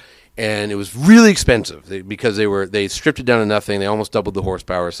car," and it was really expensive because they stripped it down to nothing. They almost doubled the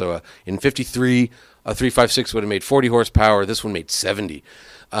horsepower. So in '53, a 356 would have made 40 horsepower. This one made 70.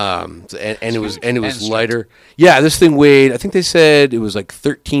 It was lighter. Yeah, this thing weighed, I think they said it was like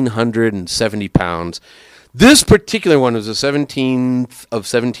 1,370 pounds. This particular one was a 17th of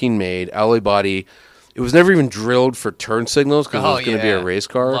 17 made, alloy body. It was never even drilled for turn signals because it was going to be a race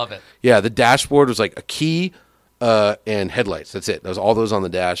car. Love it. Yeah, the dashboard was like a key and headlights. That's it. That was all those on the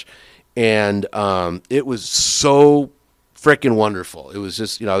dash. And it was so freaking wonderful. It was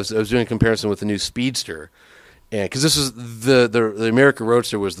just, I was doing a comparison with the new Speedster. And because this was the America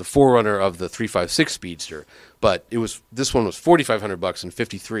Roadster was the forerunner of the 356 Speedster, but this one was $4,500 in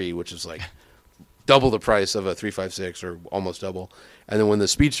 '53, which is like double the price of a 356 or almost double. And then when the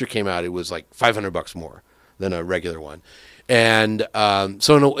Speedster came out, it was like $500 more than a regular one. And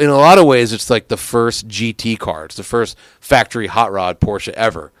so in a lot of ways, it's like the first GT car. It's the first factory hot rod Porsche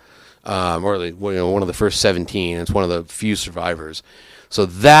ever, or one of the first 17. It's one of the few survivors. So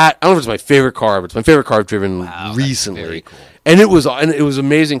that, I don't know if it's my favorite car, but it's my favorite car I've driven recently. Very cool. And it was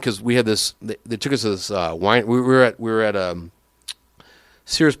amazing because we had this. They took us to this wine. We were at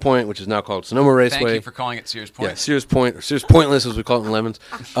Sears Point, which is now called Sonoma Raceway. Thank you for calling it Sears Point. Yeah, Sears Point, or Sears Pointless, as we call it in Lemons.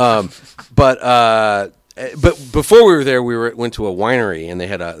 But But before we were there, went to a winery, and they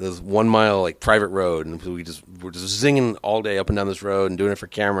had this 1 mile like private road, and we were just zinging all day up and down this road and doing it for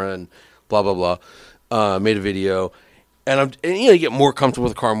camera and blah blah blah. Made a video, and you get more comfortable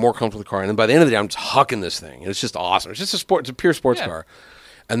with the car, and then by the end of the day, I'm just hucking this thing, and it's just awesome. It's just it's a pure sports car.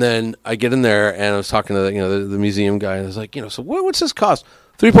 And then I get in there, and I was talking to the museum guy, and I was like, so what's this cost?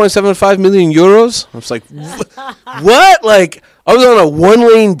 3.75 million euros. I was like, what? Like, I was on a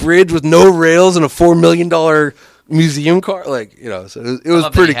 1-lane bridge with no rails and a $4 million museum car. Like, so it was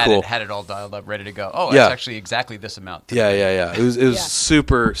pretty cool. Had it all dialed up, ready to go. Oh, it's actually exactly this amount. Yeah. It was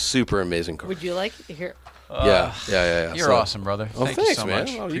super, super amazing car. Would you like to hear? Yeah. You're awesome, brother. Thanks, you so man.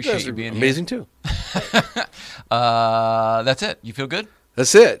 much. Well, Appreciate guys you are being amazing here. too. That's it. You feel good?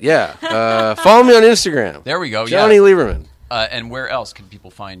 That's it. Yeah. Follow me on Instagram. There we go. Johnny Lieberman. And where else can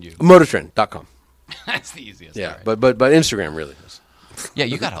people find you? Motortrend.com. That's the easiest. Yeah, right. but Instagram really is. Yeah,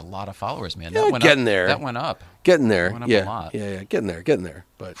 you got a lot of followers, man. Yeah, That went getting up. there. That went up. Getting there. That went up a lot. Yeah. Getting there.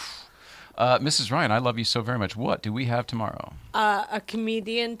 But Mrs. Ryan, I love you so very much. What do we have tomorrow? A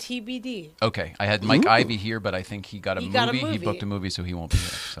comedian TBD. Okay, I had Mike Ivey here, but I think he got a movie. got a movie. He booked a movie, so he won't be here.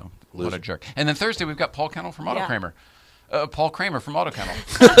 So what a jerk. And then Thursday we've got Paul Kennel from Auto Kramer. Paul Kramer from Auto Kennel.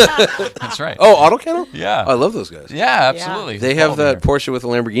 That's right. Oh, Auto Kennel? Yeah. I love those guys. Yeah, absolutely. They have that Porsche with a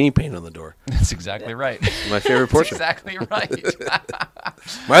Lamborghini paint on the door. That's exactly right. My favorite Porsche. Exactly right.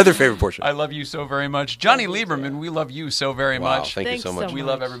 My other favorite Porsche. I love you so very much. Johnny Lieberman, we love you so very much. Thank you so much. We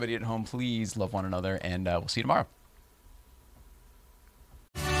love everybody at home. Please love one another, and we'll see you tomorrow.